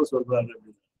சொல்லாம சொல்றாங்க.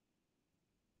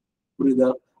 புரியுதா?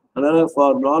 அதனால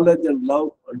for knowledge and love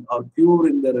or pure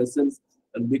in Dhar essence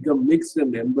and become mixed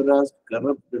and embarrassed,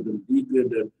 corrupted and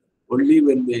degraded only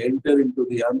when they enter into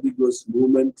the ambiguous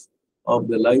movements of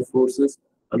the life forces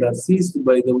and are seized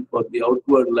by them for the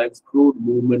outward like crude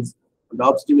movements and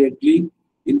obstinately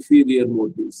inferior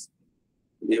motives.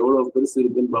 இது எவ்வளவு பெருசு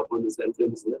இருக்குன்னு பார்ப்போம் இந்த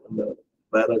sentence, அந்த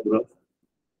paragraph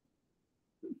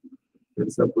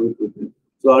பெருசா போயிட்டு இருக்கு.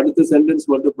 ஸோ அடுத்த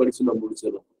சென்டென்ஸ் மட்டும் படிச்சு நான்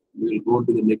முடிச்சிடலாம். We will go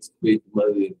to the next page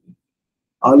மாதிரி இருக்கு.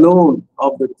 Alone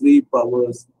of the three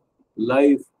powers,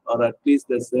 life, or at least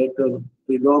a certain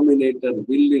predominator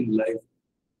will in life,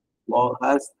 or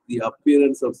has the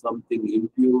appearance of something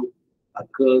impure,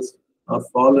 accursed, or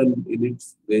fallen in its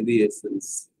very essence.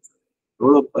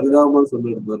 எவ்வளவு பரிதாபமா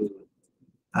சொல்லிட்டு பாருங்க.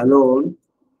 Alone,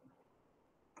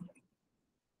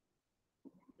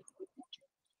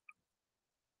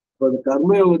 அது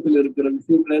கர்மயோகத்தில் இருக்கிற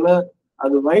விஷயங்கள். ஏன்னா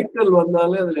அது வைட்டல்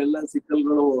வந்தாலே அதுல எல்லா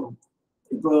சிக்கல்களும் வரும்.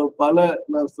 இப்போ பல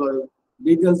நான்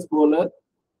டீட்டெயில்ஸ் போல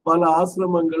பல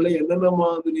ஆசிரமங்கள்ல என்னென்ன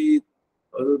மாதிரி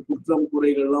குற்றம்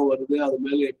குறைகள்லாம் வருது, அது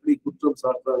மேல எப்படி குற்றம்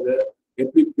சாட்டுறாங்க,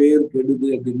 எப்படி பேர் கெடுது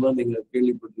அப்படின்லாம் நீங்க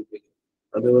கேள்விப்பட்டிருப்பீங்க.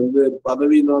 அது வந்து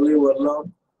பதவினாலே வரலாம்,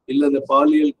 இல்ல இந்த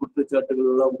பாலியல் குற்றச்சாட்டுகள்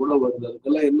எல்லாம் கூட வருது.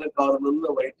 அதுக்கெல்லாம் என்ன காரணம்னு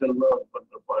வைட்டல்லாம்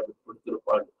பண்ற பாடு, கொடுத்துற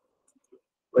பாடு.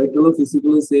 வைட்டலும்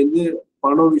பிசிக்கலும் சேர்ந்து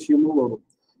பண விஷயமும் வரும்.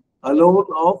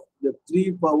 Alone of the 3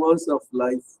 powers of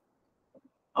life.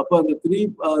 அப்ப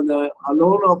அந்த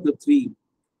அலோன் ஆஃப் த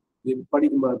 3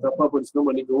 படிக்குமா, தப்பா படிச்சுன்னா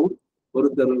மன்னிக்கவும்,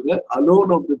 ஒருத்தருங்க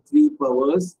அலோன் ஆஃப் த 3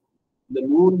 powers, இந்த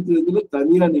 3 இதுல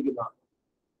தனியா நிக்கலாம்.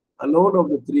 Alone of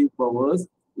the 3 powers,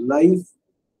 life,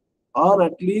 or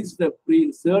at least a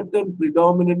certain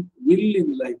predominant will in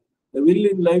life. The will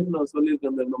in life நான்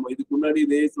சொல்லியிருக்கேன், நம்ம இதுக்கு முன்னாடி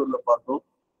இதே சொல்ல பார்த்தோம்.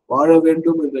 வாழ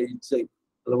வேண்டும் என்ற இச்சை,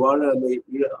 அந்த வாழ அந்த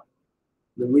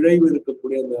விளைவு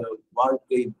இருக்கக்கூடிய அந்த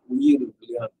வாழ்க்கை உயிர் இருக்கு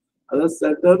இல்லையா, அதாவது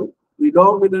certain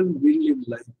predominant will in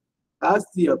life has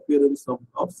the appearance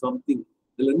of something.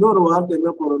 இதுல இன்னொரு வார்த்தை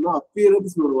என்ன போறோம்னா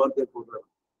appearance ஒரு வார்த்தை போடுறாங்க.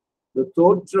 The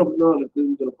தோற்றம் தான்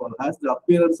இருக்குன்னு சொல்லுவாங்க. Has the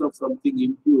appearance of something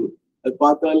impure. அது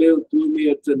பார்த்தாலே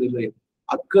தூய்மையற்ற நிலை.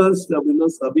 Accursed அப்படின்னா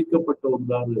சபிக்கப்பட்ட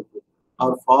ஒன்றாக இருக்கு.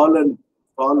 Or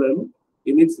fallen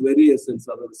in its very essence.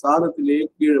 அதோட சாரத்திலேயே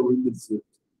கீழே விழுந்துருச்சு,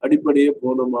 அடிப்படையே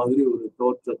போன மாதிரி ஒரு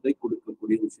தோற்றத்தை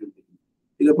கொடுக்கக்கூடிய விஷயம்.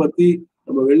 இதை பத்தி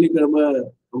நம்ம வெள்ளிக்கிழமை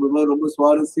ரொம்ப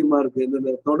சுவாரஸ்யமா இருக்கு.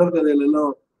 இந்த தொடர்கதையில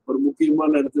எல்லாம் ஒரு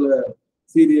முக்கியமான இடத்துல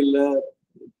சீரியல்ல,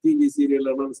 டிவி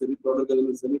சீரியல்லும் சரி,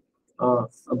 தொடர்கதையிலும் சரி,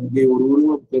 அங்கே ஒரு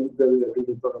உருவம் தெரிந்தது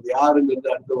அப்படின்னு சொல்றது யாருங்கிறது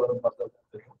அடுத்த வாரம் பார்த்தா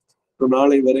தெரியும்.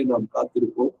 நாளை வரை நாம்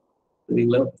காத்திருப்போம்.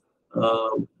 சரிங்களா?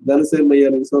 தனசேன் ஐயா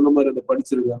நீங்க சொன்ன மாதிரி அதை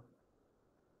படிச்சிருக்கேன்.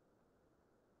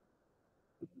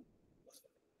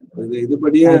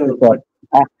 இதுபடியே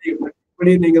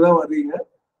நீங்க தான் வர்றீங்க.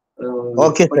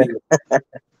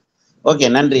 ஓகே,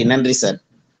 நன்றி சார்.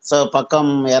 சோ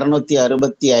பக்கம்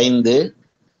 265.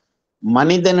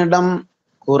 மனிதனிடம்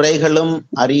குறைகளும்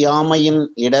அறியாமையின்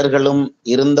இடர்களும்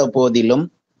இருந்த போதிலும்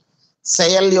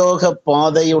செயல்யோக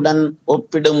பாதையுடன்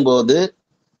ஒப்பிடும்போது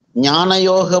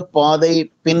ஞானயோக பாதை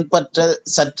பின்பற்ற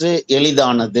சற்று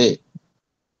எளிதானது,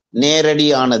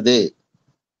 நேரடியானது.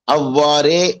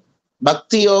 அவ்வாறே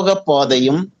பக்தியோக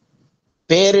பாதையும்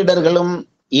பேரிடர்களும்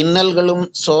இன்னல்களும்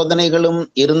சோதனைகளும்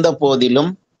இருந்த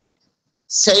போதிலும்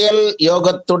செயல்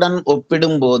யோகத்துடன்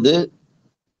ஒப்பிடும்போது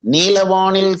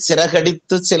நீலவானில்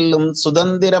சிறகடித்து செல்லும்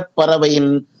சுதந்திர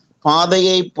பறவையின்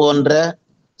பாதையை போன்ற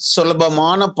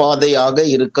சுலபமான பாதையாக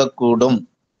இருக்கக்கூடும்.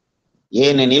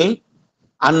 ஏனெனில்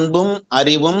அன்பும்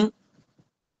அறிவும்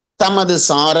தமது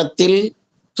சாரத்தில்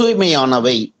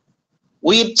தூய்மையானவை.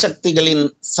 உயிர் சக்திகளின்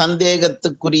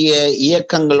சந்தேகத்துக்குரிய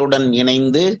இயக்கங்களுடன்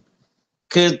இணைந்து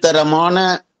கீழ்த்தரமான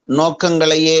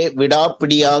நோக்கங்களையே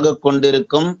விடாப்பிடியாக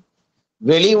கொண்டிருக்கும்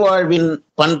வெளிவாழ்வின்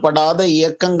பண்படாத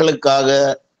இயக்கங்களுக்காக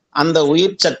அந்த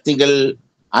உயிர் சக்திகள்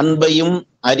அன்பையும்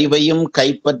அறிவையும்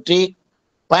கைப்பற்றி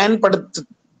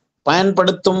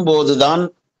பயன்படுத்தும் போதுதான்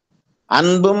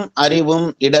அன்பும் அறிவும்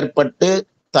இடர்பட்டு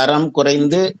தரம்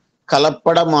குறைந்து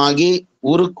கலப்படமாகி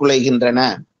உருக்குலைகின்றன.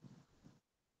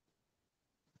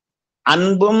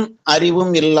 அன்பும்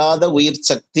அறிவும் இல்லாத உயிர்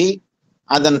சக்தி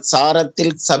அதன்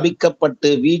சாரத்தில் சபிக்கப்பட்டு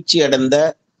வீழ்ச்சியடைந்த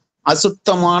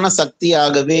அசுத்தமான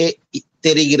சக்தியாகவே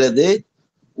தெரிகிறது.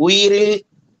 உயிரில்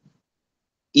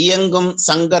இயங்கும்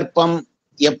சங்கற்பம்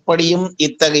எப்படியும்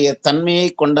இத்தகைய தன்மையை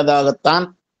கொண்டதாகத்தான்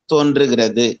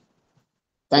தோன்றுகிறது.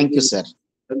 Thank you sir.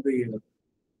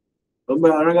 ரொம்ப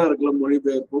அழகா இருக்கலாம்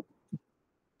மொழிபெயர்ப்பும்.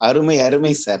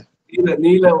 அருமை சார்.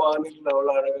 நீல வானில்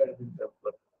அவ்வளவு அழகா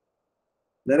எழுதிட்டார்.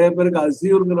 நிறைய பேருக்கு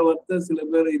அசியூர்ங்கிற வார்த்தை சில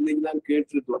பேர் இன்னைக்குதான்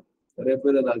கேட்டிருக்கலாம். நிறைய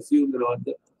பேர் அது அசியூர்ங்கிற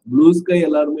வார்த்தை, ப்ளூ ஸ்கை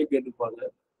எல்லாருமே கேட்டிருப்பாங்க.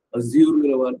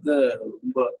 அசியூர்ங்கிற வார்த்தை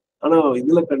ரொம்ப, ஆனா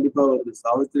இதுல கண்டிப்பா வருது.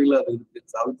 சாவித்திரியில அது இருக்கு.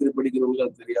 சாவித்திரி படிக்கிறவங்களுக்கு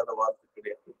அது தெரியாத வார்த்தை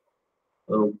கிடையாது.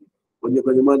 கொஞ்சம்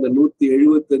கொஞ்சமா இந்த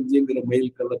 175ங்கிற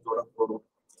மெயில் கல்லத்தோட போறோம்.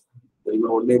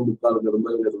 1.25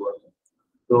 மாதிரி எழுதுவாங்க.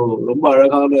 ஸோ ரொம்ப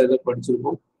அழகான இதை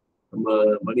படிச்சிருக்கோம். நம்ம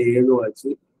மணி 7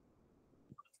 ஆச்சு.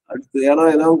 அடுத்து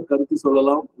யாராவது ஏதாவது கருத்து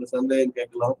சொல்லலாம், இல்ல சந்தேகம்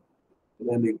கேட்கலாம்.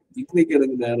 இன்னைக்கு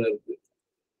எனக்கு நேரம் இருக்கு.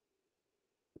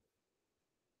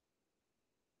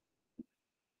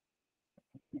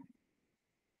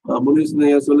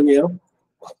 முனிஷ்ணயா சொல்லுங்கயா.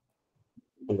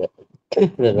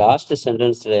 The last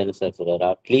sentence என்ன சார் சொல்றாரு?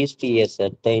 At least a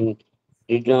certain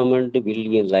predominant will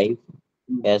in life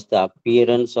as the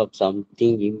appearance of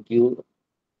something impure,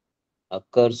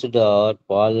 accursed or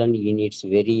fallen in its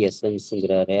very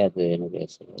essence-ங்கிறாரே, அது எனக்கு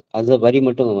அந்த வரி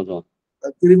மட்டும் கொஞ்சம்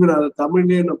திரும்பி நான்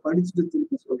தமிழ்லயே நான் படிச்சுட்டு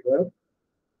திருப்பி சொல்றேன்.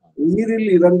 உயிரில்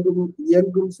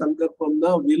இயங்கும் சங்கற்பம்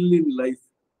தான் வில் இன் லைஃப்.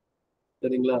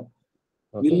 சரிங்களா?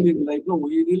 வில் இன் லைஃப்ல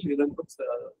உயிரில்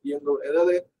இயங்கும்,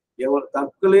 அதாவது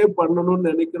தற்கொலையே பண்ணணும்னு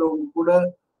நினைக்கிறவங்க கூட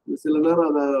சில நேரம்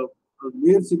அதை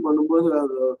முயற்சி பண்ணும்போது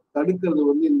அதை தடுக்கிறது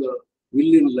இந்த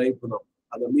வில் இன் லைஃப் தான்.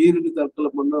 அதை மீறி தற்கொலை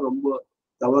பண்ணா ரொம்ப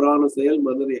தவறான செயல்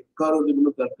மனிதர்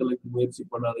எக்காரணத்துக்கு தற்கொலைக்கு முயற்சி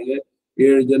பண்ணாதீங்க,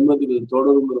 7 ஜென்மத்துக்கு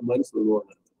தொடருங்கிற மாதிரி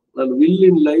சொல்லுவாங்க. நான் வில்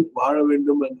இன் லைஃப் வாழ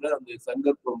வேண்டும் என்ற அந்த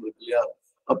சங்கல்பம் இருக்கு இல்லையா?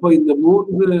 அப்போ இந்த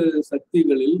 3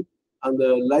 சக்திகளில் அந்த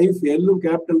லைஃப் எல்லும்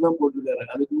கேபிட்டல் தான் போட்டிருக்காரு.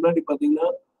 அதுக்கு முன்னாடி பாத்தீங்கன்னா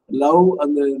லவ்,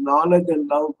 அந்த நாலேஜ் அண்ட்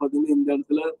லவ் பாத்தீங்கன்னா இந்த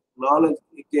இடத்துல நாலேஜ்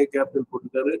கேபிட்டல்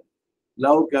போட்டிருக்காரு,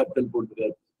 லவ் கேபிட்டல்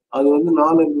போட்டிருக்காரு. அது வந்து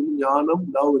நாலேஜ் வந்து ஞானம்,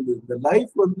 லவ் வந்து இந்த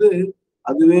லைஃப் வந்து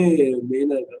அதுவே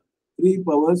மெயினா இருக்கு. 3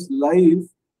 powers life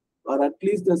or at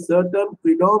least a certain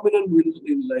predominant will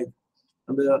in life.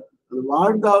 அந்த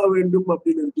வாழ்ந்தாக வேண்டும்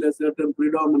அப்படின்னு இருக்குல்ல, certain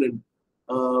predominant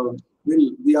will,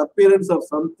 the appearance of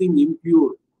something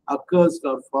impure, accursed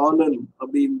or fallen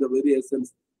அப்படி இந்த வெரி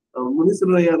எசன்ஸ்.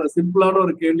 முனிசுரையான சிம்பிளான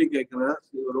ஒரு கேள்வி கேட்கிறேன்,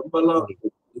 நீங்க ரொம்ப எல்லாம்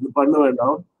இது பண்ண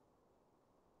வேண்டாம்.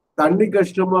 தண்ணி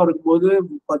கஷ்டமா இருக்கும்போது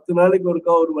 10 நாளைக்கு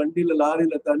ஒருக்கா ஒரு வண்டியில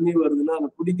லாரியில தண்ணி வருதுன்னா அதை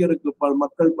குடிக்கிறதுக்கு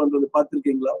மக்கள் பண்றது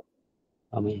பார்த்திருக்கீங்களா?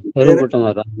 பெருங்கூட்டமா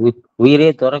இருக்கும், உயிரே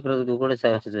துறக்கிறதுக்கு கூட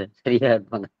சரியா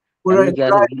இருப்பாங்க.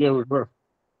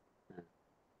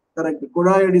 கரெக்ட்,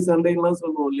 குழாயடி சண்டைகள்லாம்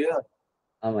சொல்லுவோம் இல்லையா?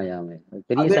 ஆமாய்யா ஆமாய்யா,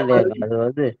 பெரிய சண்டையா இருக்கும். அது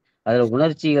வந்து அதுல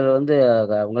உணர்ச்சிகள் வந்து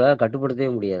அவங்களால கட்டுப்படுத்தவே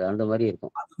முடியாது, அந்த மாதிரி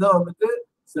இருக்கும். அதுதான் வந்துட்டு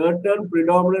certain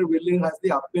predominant will has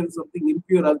the appearance of something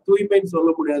impure. அது தூய்மைன்னு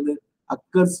சொல்ல முடியாது,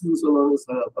 அக்கர்ஸ்ன்னு சொல்லுவாங்க,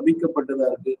 சபிக்கப்பட்டதா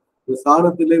இருக்கு,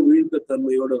 சாரத்திலே வீழ்த்த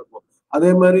தன்மையோட இருக்கும்.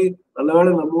 அதே மாதிரி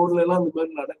நல்லவேளை நம்ம ஊர்ல எல்லாம் இந்த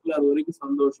மாதிரி நடக்கல, அது வரைக்கும்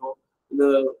சந்தோஷம். இந்த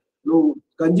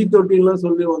கஞ்சி தொட்டிலாம்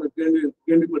சொல்லி ஒரு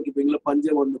கேள்விப்பட்டிருப்பீங்களா?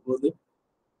 பஞ்சம் வந்த போது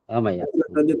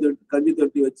கஞ்சி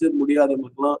தொட்டி வச்சு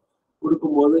முடியாதவங்களுக்குலாம்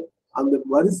கொடுக்கும்போது அந்த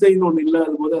வரிசைன்னு ஒண்ணு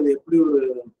இல்லாத போது அது எப்படி ஒரு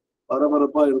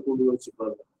பரபரப்பா இருக்கும்னு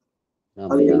யோசிச்சுப்பாங்க.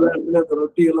 அது எல்லா இடத்துல அந்த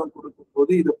ரொட்டி எல்லாம் கொடுக்கும்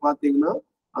போது இதை பாத்தீங்கன்னா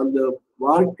அந்த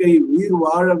வாழ்க்கை உயிர்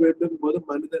வாழ வேண்டும் போது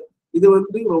மனிதன் இது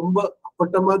வந்து ரொம்ப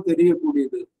அப்பட்டமா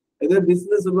தெரியக்கூடியது. ஏதோ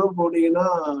பிசினஸ் எல்லாம் போனீங்கன்னா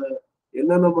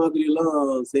என்னென்ன மாதிரி எல்லாம்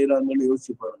செய்யறாங்கன்னு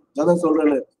யோசிச்சு பாருங்க. அதான்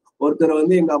சொல்றேன், ஒருத்தரை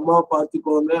வந்து எங்க அம்மாவை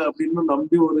பார்த்துக்கோங்க அப்படின்னு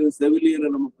நம்பி ஒரு செவிலியரை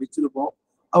நம்ம வச்சிருப்போம்.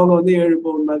 அவங்க வந்து 7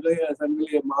 பவுன் நகையை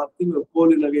சங்கிலியை மாற்றி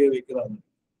போலி நகையை வைக்கிறாங்க.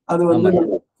 அது வந்து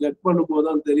செக் பண்ணும்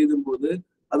போதுதான் தெரியும் போது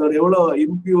அதோட எவ்வளவு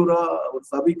இம்பியூரா ஒரு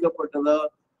சபிக்கப்பட்டதா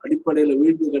அடிப்படையில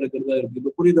வீழ்ந்து கிடக்கிறதா இருக்கு.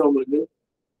 இது புரியுதா உங்களுக்கு?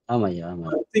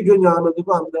 பக்திக்கும்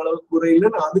ஞானத்துக்கும் அந்த அளவுக்கு குறையில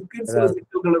அதுக்கு சில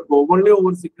சிக்கல்கள் இருக்கும், ஒவ்வொன்றையும்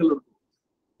ஒவ்வொரு சிக்கல் இருக்கும்.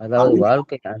 அதாவது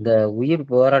வாழ்க்கை அந்த உயிர்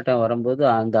போராட்டம் வரும்போது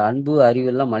அந்த அன்பு அறிவு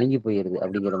எல்லாம் மழுங்கி போயிருது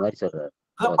அப்படிங்கிற மாதிரி சொல்றாரு.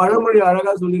 பழமொழி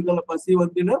அழகா சொல்லியிருக்காங்க, பசி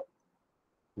வந்துன்னா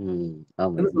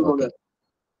சொல்லுவாங்க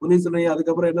முனீஸ்வரன்.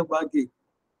 அதுக்கப்புறம் என்ன பாக்கி?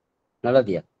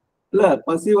 நல்லதியா இல்ல,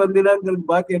 பசி வந்தினாங்கிறது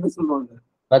பாக்கி என்ன சொல்லுவாங்க?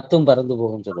 பத்தும் பறந்து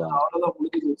போகும் சொல்லுவாங்க. அவ்வளவுதான்,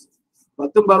 முடிஞ்சு.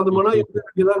 பத்தும் பறந்து போனா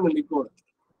இப்படிதான் நிற்கும்.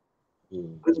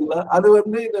 அது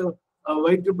வந்து இந்த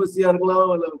வயிற்று பசியா இருக்கலாம்,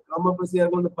 காம பசியா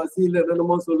இருக்கலாம், அந்த பசியில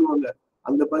என்னென்னமோ சொல்லுவாங்க.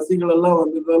 அந்த பசிகள் எல்லாம்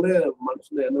வந்ததாலே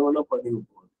மனுஷன் என்ன வேணா பண்ணி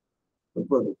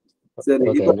விட்டுருவாங்க. சரி,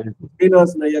 இப்ப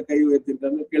ஸ்ரீனிவாசன் ஐயா கை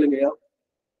உயர்த்திருக்காங்க, கேளுங்கய்யா.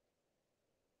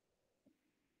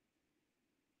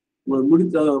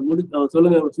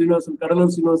 சொல்லுங்க ஸ்ரீனிவாசன்,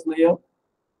 கடலூர் ஸ்ரீனிவாசன் ஐயா.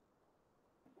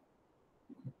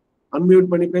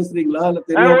 அன்மியூட் பண்ணி பேசுறீங்களா? இல்ல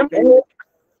தெரியாம?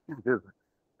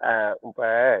 இப்ப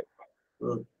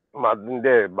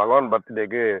பகவான்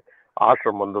பர்த்டேக்கு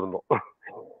ஆசிரம் வந்திருந்தோம்.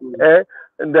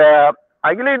 இந்த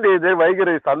அகில இந்திய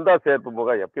வைகரை சந்தா சேர்ப்பு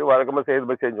முகாம் எப்பயும் வழக்கமா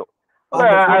செஞ்சோம்.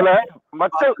 அதுல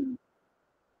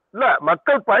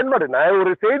மக்கள் பயன்பாடு, நான்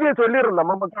ஒரு செய்தியை சொல்லிடுறேன்,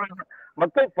 நம்ம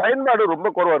மக்கள் பயன்பாடு ரொம்ப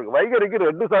குறைவா இருக்கு. வைகரிக்கு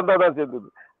 2 சந்தா தான் சேர்ந்தது,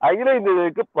 அகில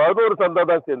இந்தியாவுக்கு 11 சந்தா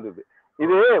தான் சேர்ந்தது.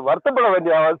 இது வருத்தப்பட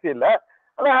வேண்டிய அவசியம் இல்லை.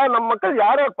 ஆனா நம்ம மக்கள்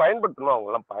யார் பயன்படுத்தணும், அவங்க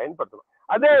எல்லாம் பயன்படுத்தணும்.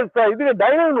 அதே இதுல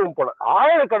டைனிங் ரூம் போன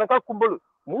ஆயிரக்கணக்கா கும்பல்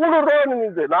 3 ரூபா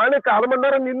நின்று, நானே 1/2 மணி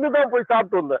நேரம் நின்றுதான் போய்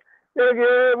சாப்பிட்டு வந்தேன். எனக்கு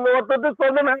ஒருத்தர்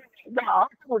சொன்னேன்,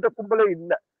 ஆட்டம் விட்ட கும்பலே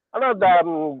இல்லை. ஆனா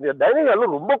டைனிங்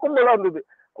ஹால் ரொம்ப கும்பலா இருந்தது,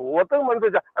 ஒருத்தங்க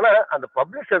மனுஷன். ஆனா அந்த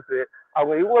பப்ளிஷர்ஸ்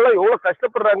அவங்க இவங்க எல்லாம் எவ்வளவு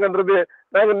கஷ்டப்படுறாங்கன்றது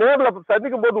நாங்க நேர்ல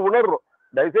சந்திக்கும் போது உணர்றோம்.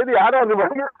 தயவுசெய்து யாரும்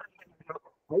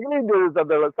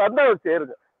சந்தாவை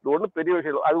சேருங்க, இது ஒண்ணும் பெரிய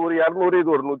விஷயம். அது ஒரு 200,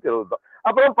 இது ஒரு 170 தான்.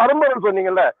 அப்புறம் பரம்பரை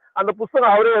சொன்னீங்கல்ல, அந்த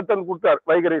புத்தகம் அவரே எடுத்து கொடுத்தாரு,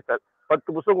 வைகரை சார் 10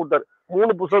 புத்தகம் கொடுத்தாரு.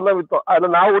 3 புத்தகம் தான் வித்தோம்,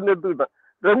 அதுல நான் 1 எடுத்துக்கிட்டேன்.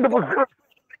 2 புத்தகம்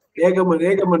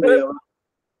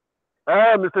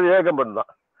மிஸ்டர் ஏகம்பன்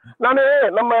தான். நானு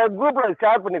நம்ம குரூப்ல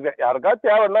ஷேர் பண்ணிருக்கேன், யாருக்கா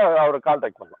தேவைன்னா அவரை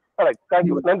கான்டாக்ட் பண்ணலாம்.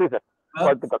 தேங்க்யூ, நன்றி சார்.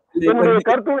 வாழ்த்துக்கள். என்னுடைய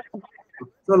கருத்து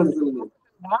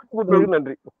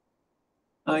நன்றி.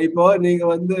 இப்போ நீங்க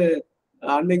வந்து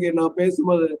அன்னைக்கு நான்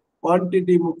பேசும்போது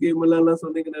குவான்டிட்டி முக்கியம் இல்லைன்னா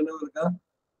சொன்னீங்க, நினைவு இருக்கா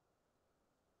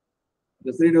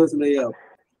ஸ்ரீனிவாசன் ஐயா?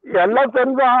 எல்லாம்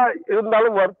தெரிஞ்சா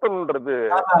இருந்தாலும் வருத்தம்ன்றது,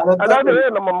 அதாவது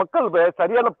நம்ம மக்கள்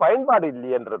சரியான பயன்பாடு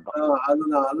இல்லையன்றது.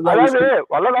 அதாவது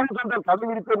வல்லதான்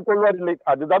கல்விப்பேன் கொள்வார் இல்லை,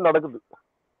 அதுதான் நடக்குது.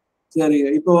 சரி,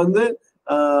 இப்போ வந்து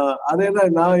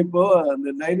அதேதான் நான் இப்போ அந்த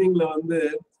டைனிங்ல வந்து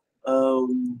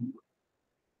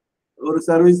ஒரு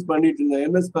சர்வீஸ் பண்ணிட்டு இருந்தேன்.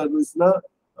 என்ன சர்வீஸ்னா,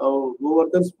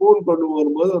 ஒவ்வொருத்தர் ஸ்பூன் கொண்டு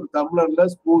வரும்போது ஒரு டம்ளர்ல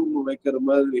ஸ்பூன் வைக்கிற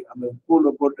மாதிரி அந்த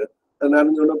ஸ்பூனை போட்டு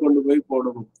நனைஞ்சோட கொண்டு போய்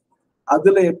போடணும்.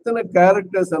 அதுல எத்தனை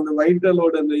கேரக்டர்ஸ் அந்த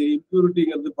வைட்டலோட அந்த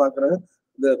இம்ப்யூரிட்டிங்கிறது பாக்குறேன்.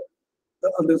 இந்த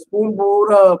அந்த ஸ்பூன்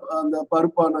பூரா அந்த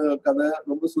பருப்பான கதை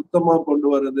ரொம்ப சுத்தமா கொண்டு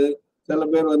வருது. சில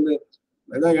பேர் வந்து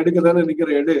ஏதாவது எடுக்க தானே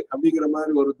நிக்கிற எடு அப்படிங்கிற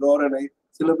மாதிரி ஒரு தோரணை.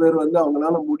 சில பேர் வந்து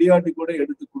அவங்களால முடியாட்டி கூட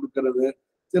எடுத்து கொடுக்கறது.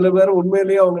 சில பேர்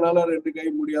உண்மையிலேயே அவங்களால 2 கை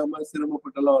முடியாம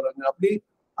சிரமப்பட்டெல்லாம் வராங்க. அப்படி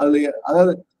அது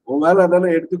அதாவது உன் வேலை தானே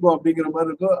எடுத்துக்கோ அப்படிங்கிற மாதிரி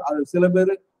இருக்கும். அது சில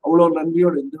பேர் அவ்வளவு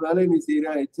நன்றியோட இந்த வேலையை நீ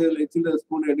செய்யறியா, எச்சில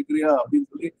ஸ்பூன் எடுக்கிறியா அப்படின்னு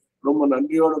சொல்லி ரொம்ப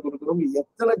நன்றியோட கொடுக்குறோம்.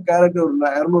 எத்தனை கேரக்டர்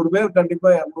 200 பேர் கண்டிப்பா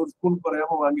 200 ஸ்பூன்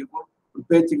குறையாம வாங்கியிருக்கோம்.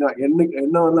 பேச்சுக்கா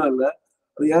என்ன வேணா இல்ல,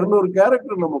 அது 200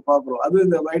 கேரக்டர் நம்ம பாக்குறோம். அது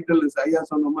இந்த வைட்டல் ஐயா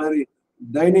சொன்ன மாதிரி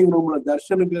டைனிங் ரூம்ல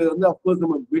தர்ஷனுக்கு வந்து அப்கோர்ஸ்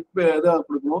நம்ம பிட் தான்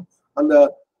கொடுக்கணும். அந்த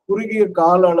குறுகிய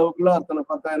கால அளவுக்குள்ள அத்தனை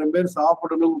 10,000 பேர்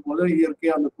சாப்பிடணும் போது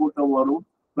இயற்கையா அந்த கூட்டம் வரும்.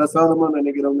 பிரசாதமா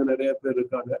நினைக்கிறவங்க நிறைய பேர்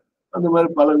இருக்காங்க. அந்த மாதிரி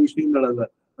பல விஷயங்கள்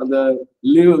அந்த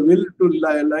வில் டு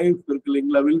லைஃப் இருக்கு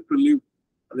இல்லைங்களா, வில் டு லிவ்,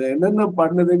 அது என்னென்ன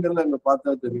பண்ணுதுங்கிறத அங்க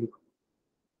பார்த்தா தெரியும்.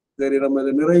 சரி, நம்ம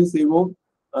இதை நிறைவு செய்வோம்.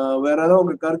 வேற ஏதாவது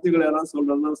உங்க கருத்துக்கள் யாராவது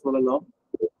சொல்லணும்னா சொல்லலாம்.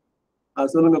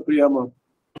 சொல்லுங்க பிரியாமா.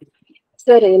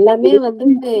 சார், எல்லாமே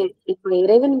வந்து இப்ப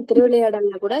இறைவன்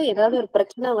திருவிளையாடல்ல கூட ஏதாவது ஒரு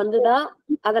பிரச்சனை வந்துதா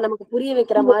அதை நமக்கு புரிய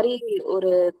வைக்கிற மாதிரி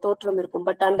ஒரு தோற்றம் இருக்கும்.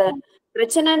 பட் அந்த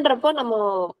பிரச்சனைன்றப்போ நம்ம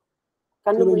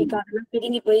கண்ணு முடிக்காதெல்லாம்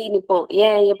பிடுங்கி போய் நிப்போம்.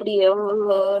 ஏன் எப்படி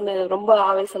ரொம்ப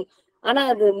ஆவேசம். ஆனா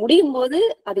அது முடியும் போது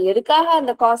அது எதுக்காக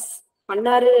அந்த காஸ்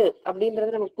பண்ணாரு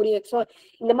அப்படின்றது நமக்கு புரிய வச்சு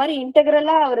இந்த மாதிரி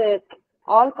இன்டெகிரலா அவரு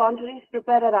ஆல் கான்ட்ரிஸ்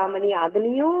ப்ரிப்பேர் ராமணி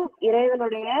அதுலயும்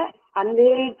இறைவனுடைய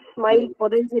அன்வேரிட் ஸ்மைல்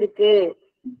புதைஞ்சிருக்கு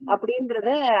அப்படின்றத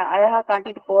அழகா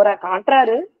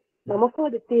காட்டுறாரு. நமக்கும்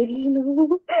அது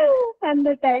தெரியணும், அந்த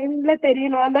டைம்ல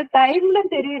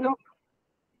தெரியணும்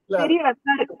தெரிய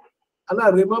வச்சாரு. ஆனா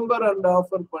ரிமெம்பர் அண்ட்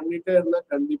ஆஃபர் பண்ணிட்டே இருந்தா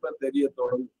கண்டிப்பா தெரிய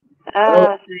தொடங்கும்.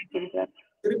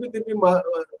 திருப்பி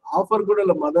ஆஃபர் கூட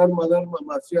இல்ல,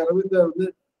 மதர் ஸ்ரீ அரவிந்தர் வந்து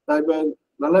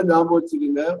நல்லா ஞாபகம்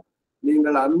வச்சுக்கீங்க.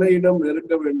 நீங்கள் அன்னையிடம்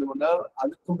நெருங்க வேண்டுமென்றால்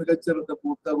அதுக்கு மிகச்சிறந்த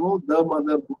புத்தகம் த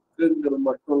மதர் புக்குங்கிறது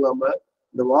மட்டும் இல்லாம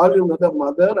இந்த வால்யூம் வந்து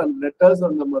மதர் அண்ட் லெட்டர்ஸ்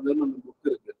அந்த மதர்னு அந்த புக்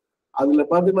இருக்கு. அதுல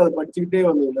பாத்தீங்கன்னா அதை படிச்சுக்கிட்டே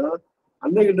வந்தீங்கன்னா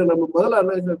அன்னைகிட்ட நம்ம முதல்ல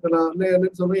அன்னை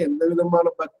என்னன்னு சொன்னா எந்த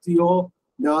விதமான பக்தியோ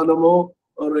ஞானமோ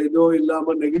ஒரு இதோ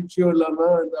இல்லாம நெகிழ்ச்சியோ இல்லாம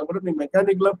இருந்தா கூட நீ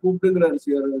மெக்கானிக்கலா கூப்பிட்டுங்கிறாரு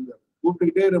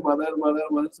கூப்பிட்டுக்கிட்டே இரு,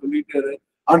 மதர் சொல்லிட்டே இரு,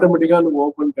 ஆட்டோமேட்டிக்கா நமக்கு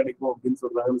ஓப்பன் கிடைக்கும் அப்படின்னு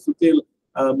சொல்றாங்க. சுத்தியில்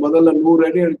முதல்ல 100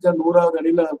 அடி அடிச்சா 100வது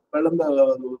அடியில பிளந்த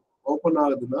ஓப்பன்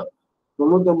ஆகுதுன்னா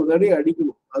 99 அடி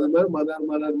அடிக்கணும். அது மாதிரி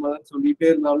மதர் சொல்லிட்டே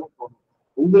இருந்தாலும் போகணும்.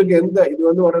 உங்களுக்கு எந்த இது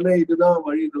வந்து உடனே இதுதான்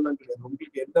வழி இதெல்லாம் கிடையாது.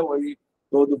 உங்களுக்கு எந்த வழி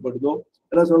தோதுப்படுதோ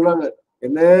என்ன சொல்றாங்க,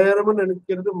 எந்நேரமும்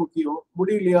நினைக்கிறது முக்கியம்.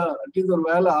 முடியலையா அட்லீஸ்ட் ஒரு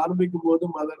வேலை ஆரம்பிக்கும் போது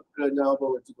மதருக்கு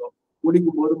ஞாபகம் வச்சுக்கோ,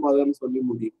 முடிக்கும் போது மதர்ன்னு சொல்லி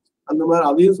முடியும். அந்த மாதிரி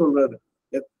அதையும் சொல்றாரு.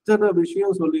 எத்தனை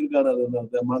விஷயம் சொல்லியிருக்காரு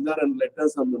அது மதர் அண்ட்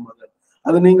லெட்டர்ஸ் அந்த மதர்.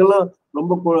 அது நீங்கெல்லாம்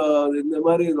ரொம்ப இந்த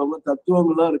மாதிரி ரொம்ப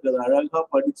தத்துவங்கள்லாம் இருக்குது. அழகா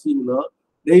படிச்சீங்கன்னா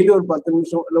டெய்லி ஒரு 10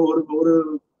 நிமிஷம் இல்ல ஒரு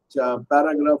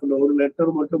பேராகிராஃப் இல்ல ஒரு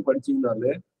லெட்டர் மட்டும்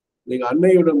படிச்சீங்கன்னாலே நீங்க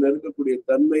அன்னையிடம் நெருங்கக்கூடிய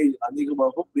தன்மை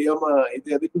அதிகமாகும். பிரியமா இது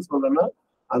எதுக்கு சொல்றேன்னா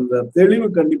அந்த தெளிவு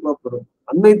கண்டிப்பா பெறும்.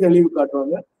 அன்னை தெளிவு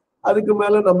காட்டுவாங்க. அதுக்கு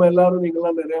மேல நம்ம எல்லாரும்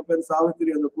நீங்கெல்லாம் நிறைய பேர்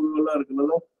சாவித்திரி அந்த குழுவெல்லாம்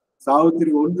இருக்குனால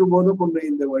சாவித்திரி ஒன்று போதும் உன்னை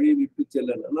இந்த வழியை விட்டு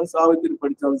செல்லல. ஆனா சாவித்திரி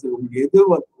படிச்சாலும் சரி உங்களுக்கு எது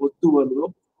ஒத்து வருதோ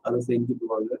அதை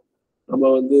செஞ்சுக்குவாங்க. நம்ம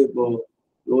வந்து இப்போ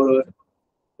ஒரு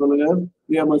சொல்லுங்க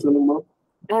பிரியாமா சொல்லுமா.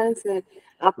 சார்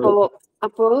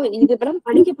அப்போ இதுக்கெல்லாம்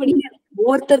படிக்க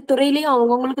ஒவ்வொருத்தர் துறையிலயும்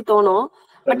அவங்கவுங்களுக்கு தோணும்.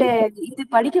 பட் இது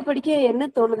படிக்க என்ன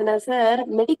தோணுதுன்னா சார்,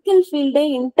 மெடிக்கல் ஃபீல்டே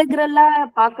இன்டெகிரலா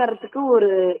பாக்குறதுக்கு ஒரு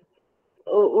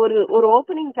ஒரு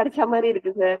ஓப்பனிங் கிடைச்ச மாதிரி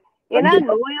இருக்கு சார். ஏன்னா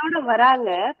நோயோட வராங்க,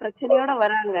 பிரச்சனையோட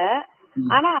வராங்க.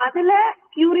 ஆனா அதுல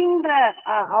கியூரிங்ன்ற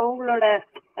அவங்களோட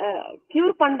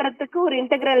கியூர் பண்றதுக்கு ஒரு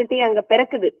இன்டெகிராலிட்டி அங்க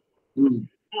பிறக்குது.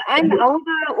 அண்ட்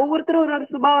அவங்க ஒவ்வொருத்தரும் ஒரு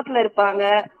சுபாவத்துல இருப்பாங்க,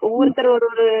 ஒவ்வொருத்தர்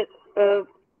ஒரு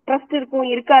ட்ரஸ்ட்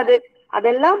இருக்கும் இருக்காது.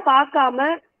 அதெல்லாம் பார்க்காம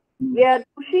we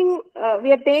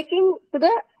are taking to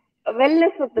the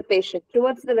wellness of the patient,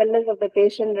 towards the wellness of the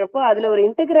patient. அதுல ஒரு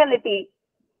இன்டெகிராலிட்டி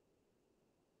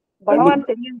பகவான்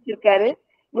தெரிய வச்சிருக்காரு.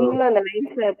 நீங்களும் அந்த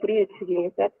லைன்ஸ்ல புரிய வச்சிருக்கீங்க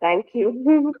சார். தேங்க்யூ.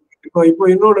 இப்போ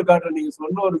இன்னொரு காட்டுறேன். நீங்க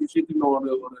சொன்ன ஒரு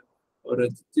விஷயத்துக்கு ஒரு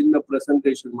சின்ன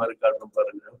பிரசன்டேஷன் மாதிரி காட்டுறோம்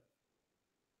பாருங்க.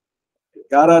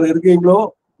 யார் இருக்கீங்களோ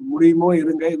முடியுமோ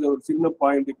இருங்க. இது ஒரு சின்ன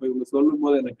பாயிண்ட் இப்ப இவங்க சொல்லும்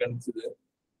போது எனக்கு கிடைச்சது.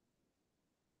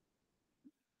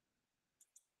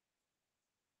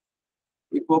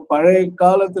 இப்போ பழைய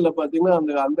காலத்துல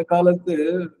பாத்தீங்கன்னா அந்த காலத்து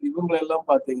இவங்க எல்லாம்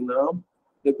பாத்தீங்கன்னா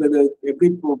இப்ப இது எப்படி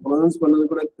ப்ரொனவுன்ஸ் பண்ணது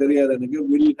கூட தெரியாது எனக்கு.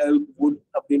 வில் ஹெல்ப் வுட்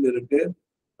அப்படின்னு இருக்கு.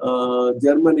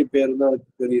 ஜெர்மனி பேர் தான்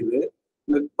எனக்கு தெரியுது.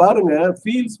 பாருங்க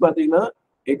ஃபீல்ட்ஸ் பாத்தீங்கன்னா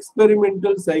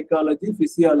எக்ஸ்பெரிமெண்டல் சைக்காலஜி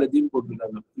பிசியாலஜின்னு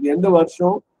போட்டிருக்காங்க. இது எந்த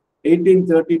வருஷம்?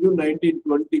 1830 to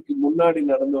 1920 முன்னாடி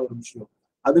நடந்த ஒரு விஷயம்.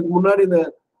 அதுக்கு முன்னாடி இந்த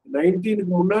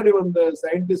 19க்கு முன்னாடி வந்த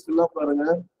சயின்டிஸ்ட் எல்லாம் பாருங்க,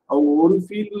 அவங்க ஒரு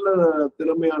ஃபீல்ட்ல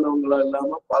திறமையானவங்களா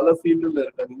இல்லாம பல ஃபீல்டுல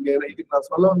இருக்காங்க. இங்க இதுக்கு நான்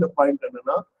சொல்ல வந்த பாயிண்ட்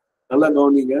என்னன்னா, நல்லா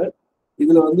கவனிங்க.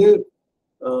 இதுல வந்து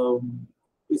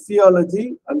பிசியாலஜி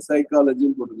அண்ட்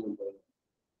சைக்காலஜின்னு போட்டுருக்காங்க.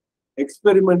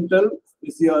 எக்ஸ்பெரிமெண்டல்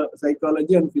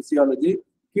சைக்காலஜி அண்ட் பிசியாலஜி,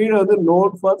 கீழே வந்து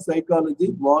நோட் ஃபார் சைக்காலஜி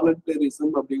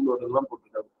வாலண்டரிசம் அப்படிங்கிறதெல்லாம்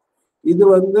போட்டுருக்காங்க. இது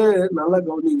வந்து நல்லா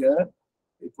கவனிங்க.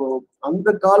 இப்போ அந்த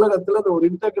காலகட்டத்துல ஒரு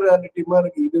இன்டெகிராலிட்டி மாதிரி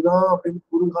இருக்கு, இதுதான் அப்படின்னு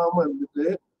குறுகாம இருந்துட்டு,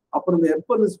 அப்புறம்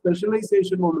எப்ப இந்த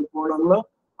ஸ்பெஷலைசேஷன் ஒண்ணு போனாங்களோ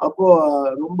அப்போ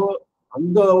ரொம்ப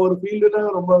அந்த ஒரு ஃபீல்டுல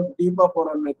ரொம்ப டீப்பா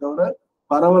போறாங்களே தவிர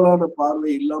பரவலான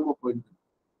பார்வை இல்லாம போயிடுது.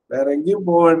 வேற எங்கேயும்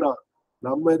போக வேண்டாம்.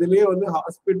 நம்ம இதுலயே வந்து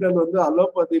ஹாஸ்பிட்டல் வந்து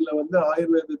அலோபதியில வந்து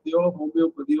ஆயுர்வேதத்தையோ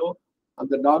ஹோமியோபதியோ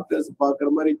அந்த டாக்டர்ஸ் பாக்குற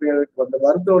மாதிரி இப்ப எனக்கு அந்த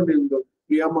வருத்தம் இந்த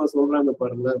பிரியாமா சொல்றாங்க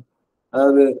பாருங்க.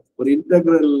 அதாவது ஒரு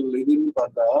இன்டெகிரல் இதுன்னு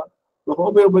பார்த்தா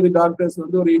ஹோமியோபதி டாக்டர்ஸ்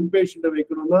வந்து ஒரு இன்பேஷண்ட்டை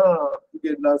வைக்கணும்னா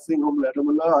இங்கே நர்சிங் ஹோம்ல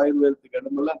இடமெல்லாம் ஆயுர்வேதத்துக்கு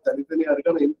இடமெல்லாம் தனித்தனியா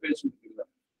இருக்கு. ஆனால் இன்பேஷண்ட் இல்லை.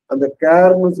 அந்த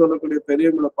கேர்னு சொல்லக்கூடிய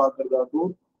பெரியவங்களை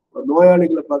பார்க்கறதாகவும்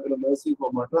நோயாளிகளை பார்க்குற நர்சிங்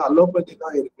ஹோம் மாட்டோம் அலோபதி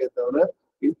தான் இருக்கே தவிர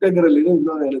இன்டெகிரல் இது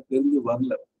இன்னும் எனக்கு தெரிஞ்சு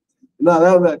வரல. இன்னும்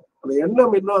அதாவது அந்த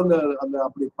எண்ணம் இன்னும் அந்த அந்த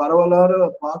அப்படி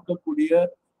பரவலாக பார்க்கக்கூடிய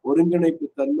ஒருங்கிணைப்பு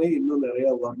தன்மை இன்னும் நிறைய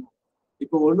வரணும்.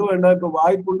 இப்போ ஒண்ணும் வேண்டாம், இப்போ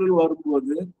வாய்ப்புன்னு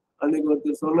வரும்போது அன்னைக்கு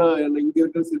ஒருத்தர் சொன்ன இங்க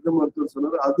இருக்கிற சித்த மருத்துவர்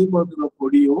சொன்னார், அதிமதுர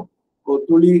பொடியும் ஒரு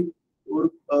துளி ஒரு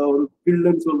ஒரு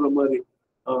கிள்ளுன்னு சொல்ற மாதிரி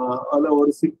அதான்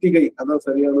ஒரு சிட்டிகை, அதான்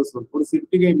சரியான சொல், ஒரு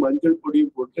சிட்டிகை மஞ்சள்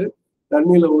பொடியும் போட்டு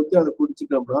தண்ணியில ஊற்றி அதை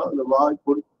குடிச்சிட்டோம்னா அந்த வாய்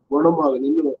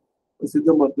குணமாகுதுன்னு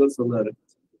சித்த மருத்துவர் சொன்னாரு.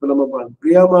 இப்ப நம்ம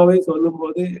பிரியாமாவே சொல்லும்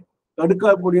போது கடுக்கா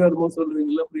பொடியா இருக்கும்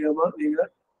சொல்றீங்களா பிரியாமா? நீங்க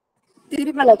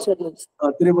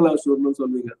திரிபலாசூர்னு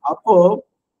சொல்லுவீங்க. அப்போ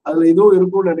அதுல இதுவும்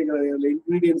இருக்கும்னு நினைக்கிறேன். அதுல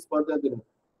இன்கிரீடியன்ஸ் பார்த்தா தெரியும்.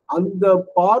 அந்த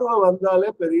பார்வை வந்தாலே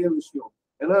பெரிய விஷயம்.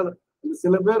 ஏன்னா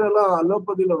சில பேர் எல்லாம்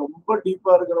அலோபதியில ரொம்ப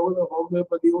டீப்பா இருக்கிறவங்க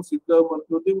ஹோமியோபதியும் சித்த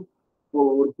மருத்துவத்தையும்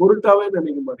ஒரு பொருட்டாவே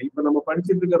நினைக்க மாட்டேன். இப்ப நம்ம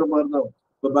படிச்சுட்டு இருக்கிற மாதிரிதான்.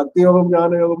 இப்ப பக்தி யோகம்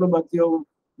ஞான யோகம்னு பக்தி யோகம்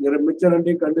மிச்ச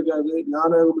ரெண்டையும் கண்டுக்காது,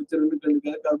 ஞான யோகம் மிச்ச ரெண்டும்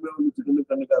கண்டுக்காது, கர்மயோகம் மிச்ச ரெண்டும்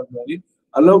கண்டுக்காத மாதிரி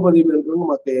அலோபதியில இருக்கிறவங்க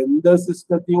மற்ற எந்த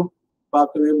சிஸ்டத்தையும்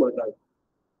பார்க்கவே மாட்டாங்க.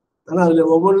 ஆனா அதுல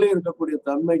ஒவ்வொன்றிலையும் இருக்கக்கூடிய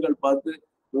தன்மைகள் பார்த்து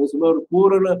சும்மா ஒரு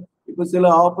பூரண இப்ப சில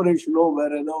ஆபரேஷனோ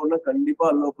வேற ஏதோ ஒண்ணா கண்டிப்பா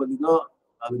அலோபதி தான்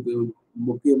அதுக்கு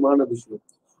முக்கியமான விஷயம்.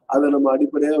 அதை நம்ம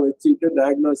அடிப்படையா வச்சுட்டு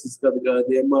டயக்னாசிஸ்க்கு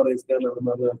அதுக்கு எம்ஆர்ஐ ஸ்கேன் அந்த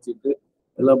மாதிரிலாம் வச்சுட்டு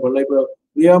எல்லாம் பண்ணலாம். இப்ப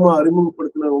பிரியாமா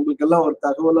அறிமுகப்படுத்தின உங்களுக்கு எல்லாம் ஒரு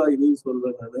தகவலா இதையும்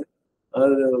சொல்றேன் நானு.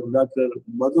 டாக்டர்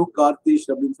மது கார்த்திஷ்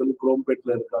அப்படின்னு சொல்லி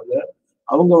குரோம்பேட்ல இருக்காங்க.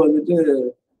 அவங்க வந்துட்டு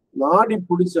நாடி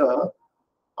பிடிச்சா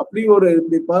அப்படி ஒரு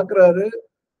இப்படி பாக்குறாரு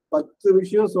 10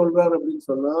 விஷயம் சொல்றாரு அப்படின்னு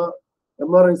சொன்னா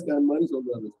எம்ஆர்ஐ ஸ்கேன் மாதிரி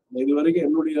சொல்றாரு. இது வரைக்கும்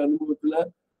என்னுடைய அனுபவத்துல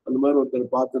அந்த மாதிரி ஒருத்தர்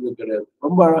பார்த்தது கிடையாது.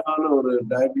 ரொம்ப அழகான ஒரு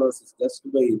டயக்னோசிஸ் டெஸ்ட்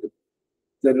பை இது.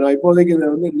 சரி, நான் இப்போதைக்கு இதை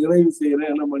வந்து நிறைவு செய்யறேன்.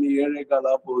 ஏன்னா மணி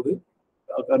 7:15 போகுது.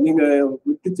 நீங்க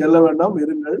விட்டு செல்ல வேண்டாம்,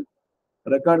 இருங்கள்.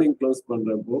 ரெக்கார்டிங் க்ளோஸ்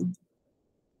பண்றப்போ